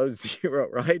below zero,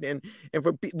 right? And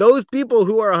for those people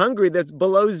who are hungry, that's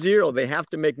below zero, they have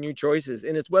to make new choices.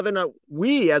 And it's whether or not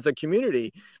we as a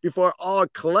community, before our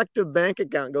collective bank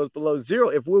account goes below zero,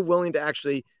 if we're willing to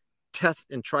actually test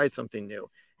and try something new.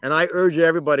 And I urge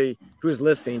everybody who's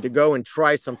listening to go and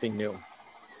try something new.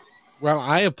 Well,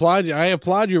 I applaud you. I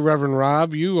applaud you, Reverend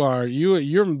Rob. You're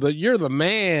the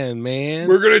man.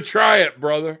 We're gonna try it,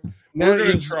 brother. We're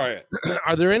gonna try it.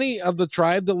 Are there any of the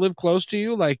tribe that live close to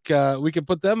you? Like we could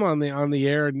put them on the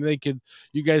air, and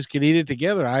you guys could eat it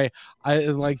together. I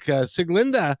like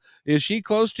Siglinda. Is she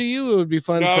close to you? It would be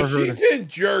fun for her. She's in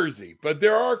Jersey, but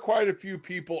there are quite a few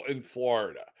people in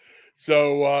Florida.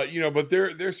 So but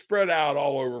they're spread out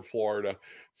all over Florida.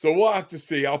 So we'll have to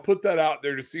see. I'll put that out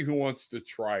there to see who wants to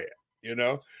try it.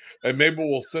 And maybe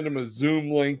we'll send them a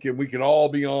Zoom link, and we can all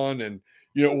be on. And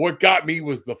what got me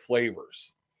was the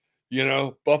flavors.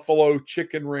 Buffalo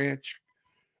chicken ranch,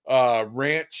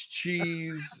 ranch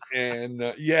cheese, and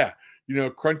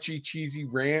crunchy cheesy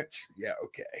ranch. Yeah,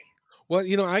 okay. Well,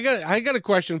 I got a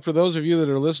question for those of you that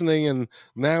are listening and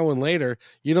now and later.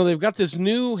 They've got this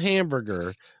new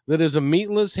hamburger that is a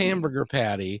meatless hamburger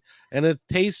patty, and it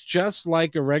tastes just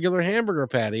like a regular hamburger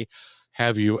patty.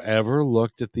 Have you ever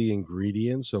looked at the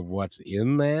ingredients of what's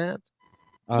in that?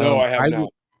 No, I have not.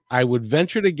 I would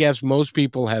venture to guess most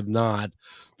people have not,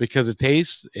 because it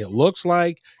looks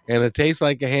like, and it tastes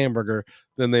like a hamburger.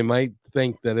 Then they might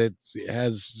think that it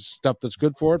has stuff that's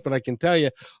good for it. But I can tell you,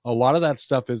 a lot of that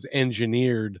stuff is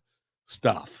engineered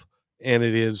stuff, and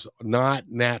it is not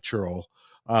natural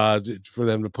for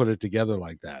them to put it together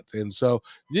like that. And so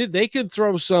they could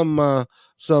throw some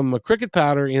cricket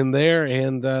powder in there,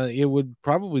 and it would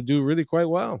probably do really quite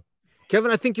well. Kevin,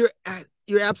 I think you're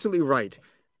absolutely right.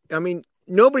 I mean,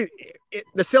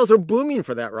 the sales are booming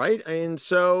for that, right? And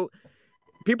so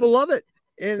people love it,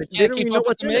 and they can't keep up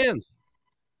with demand.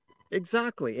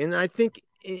 Exactly. And I think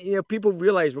people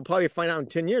realize we'll probably find out in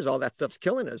 10 years all that stuff's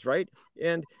killing us, right?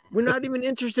 And we're not even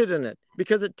interested in it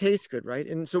because it tastes good, right?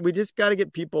 And so we just got to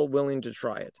get people willing to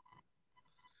try it.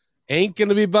 Ain't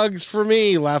gonna be bugs for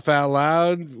me. Laugh out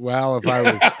loud. Well, if I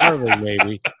was starving,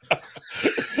 maybe.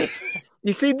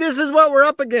 You see, this is what we're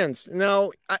up against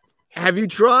now. Have you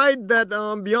tried that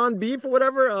Beyond Beef or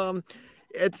whatever?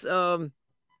 It's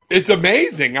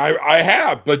amazing. I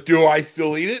have, but do I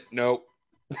still eat it? No.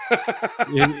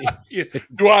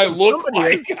 Do I look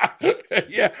like?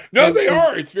 Yeah. No, they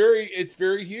are. It's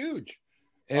very huge.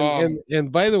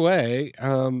 And by the way,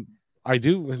 I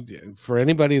do, for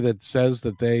anybody that says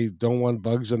that they don't want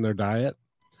bugs in their diet,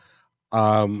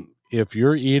 if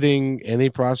you're eating any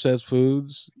processed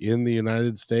foods in the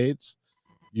United States,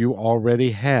 you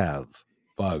already have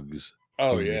bugs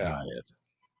in your diet.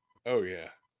 Oh, yeah.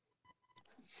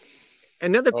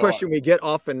 Another question we get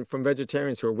often from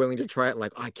vegetarians who are willing to try it,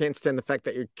 like, I can't stand the fact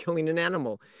that you're killing an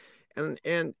animal.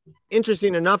 And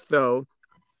interesting enough, though,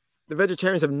 the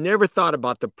vegetarians have never thought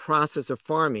about the process of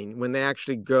farming when they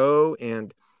actually go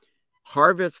and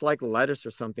harvest like lettuce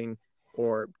or something,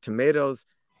 or tomatoes.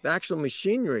 The actual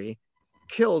machinery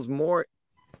kills more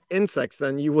insects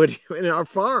than you would in our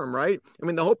farm, right? I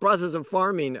mean, the whole process of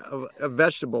farming of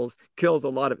vegetables kills a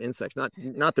lot of insects, not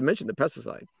to mention the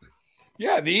pesticide.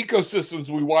 Yeah, the ecosystems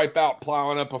we wipe out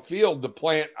plowing up a field to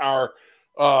plant our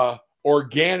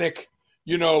organic,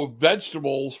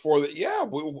 vegetables for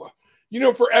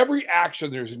for every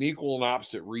action, there's an equal and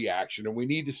opposite reaction, and we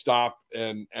need to stop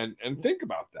and think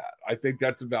about that. I think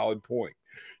that's a valid point.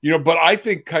 But I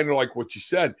think kind of like what you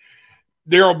said,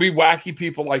 there will be wacky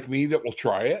people like me that will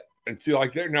try it, and see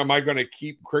like that. Now, am I going to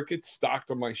keep crickets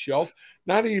stocked on my shelf?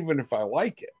 Not even if I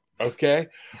like it. Okay.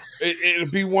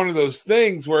 It'll be one of those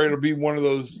things where it'll be one of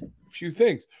those few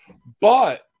things,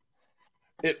 but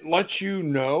it lets you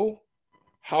know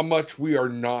how much we are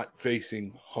not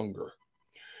facing hunger.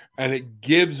 And it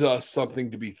gives us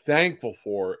something to be thankful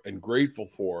for and grateful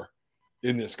for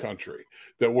in this country,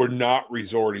 that we're not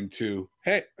resorting to,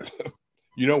 hey,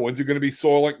 you know, when's it going to be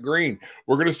Soylent Green?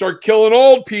 We're going to start killing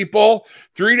old people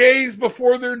 3 days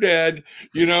before they're dead,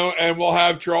 you know, and we'll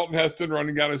have Charlton Heston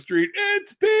running down the street.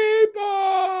 It's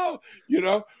people, you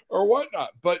know, or whatnot.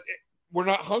 But we're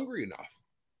not hungry enough.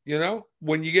 You know,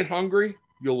 when you get hungry,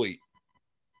 you'll eat.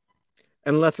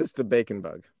 Unless it's the bacon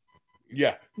bug.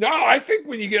 Yeah. No, I think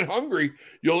when you get hungry,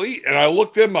 you'll eat. And I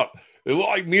looked them up. They look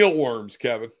like mealworms,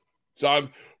 Kevin. So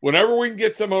whenever we can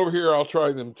get some over here, I'll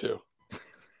try them too.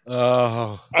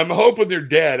 I'm hoping they're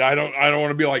dead. I don't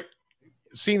want to be like.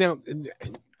 See, now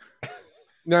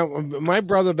my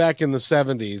brother back in the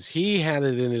 70s, he had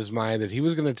it in his mind that he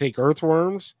was going to take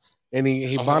earthworms, and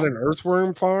he bought an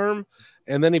earthworm farm,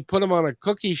 and then he put them on a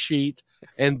cookie sheet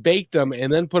and baked them,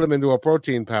 and then put them into a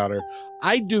protein powder.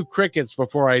 I do crickets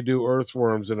before I do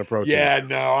earthworms in a protein. Yeah,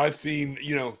 no, I've seen,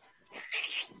 you know,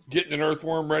 getting an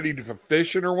earthworm ready for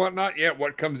fishing or whatnot. Yeah,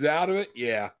 what comes out of it?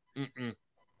 Yeah.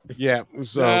 Yeah.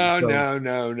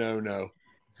 No.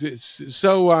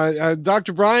 So,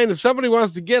 Dr. Brian, if somebody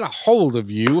wants to get a hold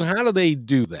of you, how do they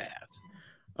do that?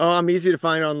 Oh, I'm easy to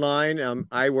find online.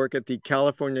 I work at the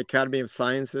California Academy of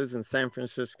Sciences in San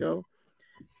Francisco,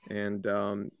 and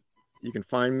you can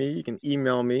find me. You can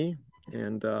email me,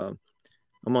 and I'm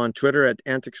on Twitter at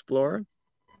AntExplorer.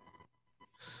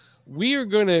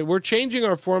 We're changing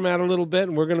our format a little bit,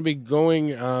 and we're going to be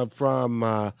going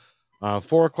from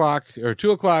 4 o'clock or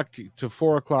 2 o'clock to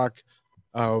 4 o'clock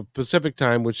Pacific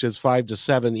time, which is 5 to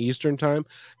 7 Eastern time.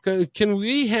 Can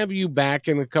we have you back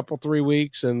in a couple 3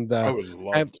 weeks, and I would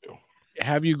love to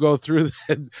have you go through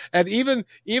that? And even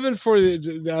for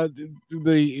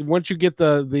the once you get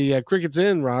the crickets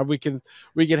in, Rob, we can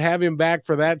have him back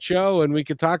for that show, and we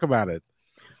could talk about it.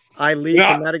 I leave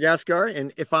from Madagascar,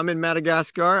 and if I'm in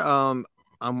Madagascar,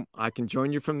 I can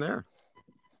join you from there.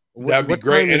 That'd be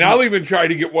great. And I'll even try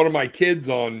to get one of my kids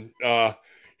on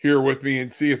here with me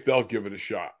and see if they'll give it a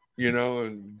shot, you know,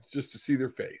 and just to see their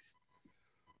face.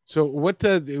 So what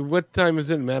time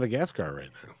is it in Madagascar right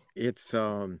now? It's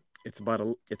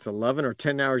 11 or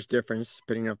 10 hours difference,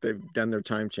 depending on if they've done their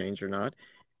time change or not.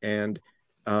 And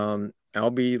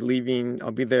I'll be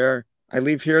there. I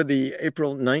leave here the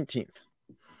April 19th.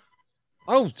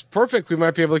 Oh, it's perfect. We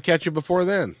might be able to catch you before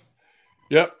then.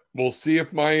 Yep. We'll see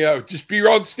if my just be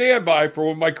on standby for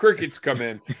when my crickets come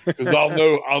in, because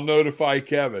I'll notify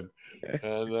Kevin,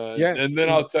 and and then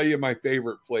I'll tell you my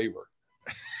favorite flavor.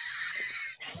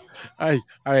 I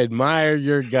admire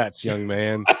your guts, young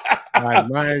man. I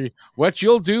admire you. What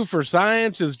you'll do for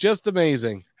science is just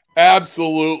amazing.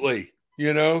 Absolutely.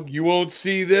 You know, you won't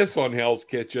see this on Hell's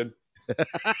Kitchen.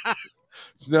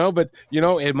 No, but you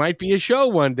know, it might be a show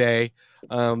one day.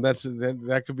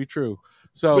 That could be true.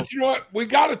 So, but you know what? We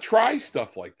got to try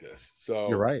stuff like this. So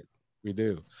you're right. We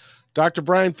do. Dr.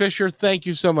 Brian Fisher, thank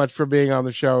you so much for being on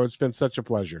the show. It's been such a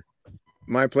pleasure.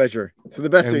 My pleasure. For the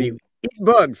best of you, eat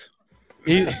bugs.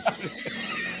 Eat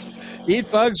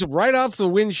bugs right off the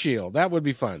windshield. That would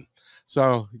be fun.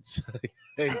 So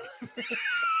thank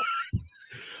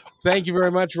you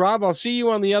very much, Rob. I'll see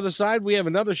you on the other side. We have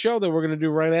another show that we're going to do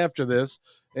right after this.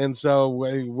 And so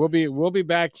we'll be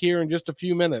back here in just a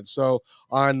few minutes. So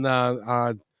on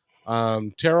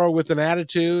Tarot with an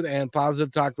Attitude and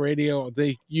Positive Talk Radio,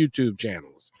 the YouTube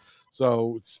channels.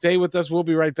 So stay with us. We'll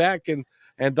be right back. And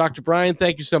Dr. Brian,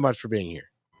 thank you so much for being here.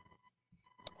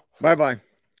 Bye-bye.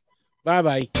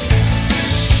 Bye-bye.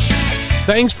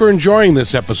 Thanks for enjoying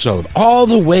this episode all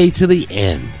the way to the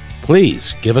end.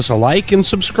 Please give us a like and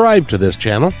subscribe to this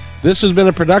channel. This has been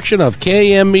a production of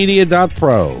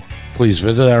kmmedia.pro. Please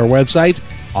visit our website,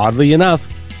 oddly enough,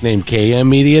 named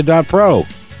kmmedia.pro,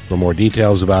 for more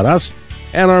details about us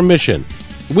and our mission,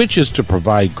 which is to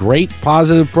provide great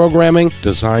positive programming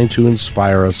designed to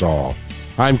inspire us all.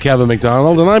 I'm Kevin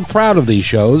McDonald, and I'm proud of these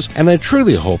shows, and I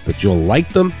truly hope that you'll like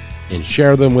them and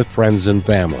share them with friends and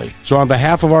family. So on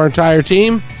behalf of our entire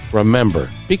team, remember,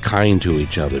 be kind to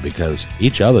each other, because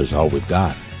each other's all we've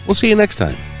got. We'll see you next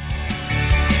time.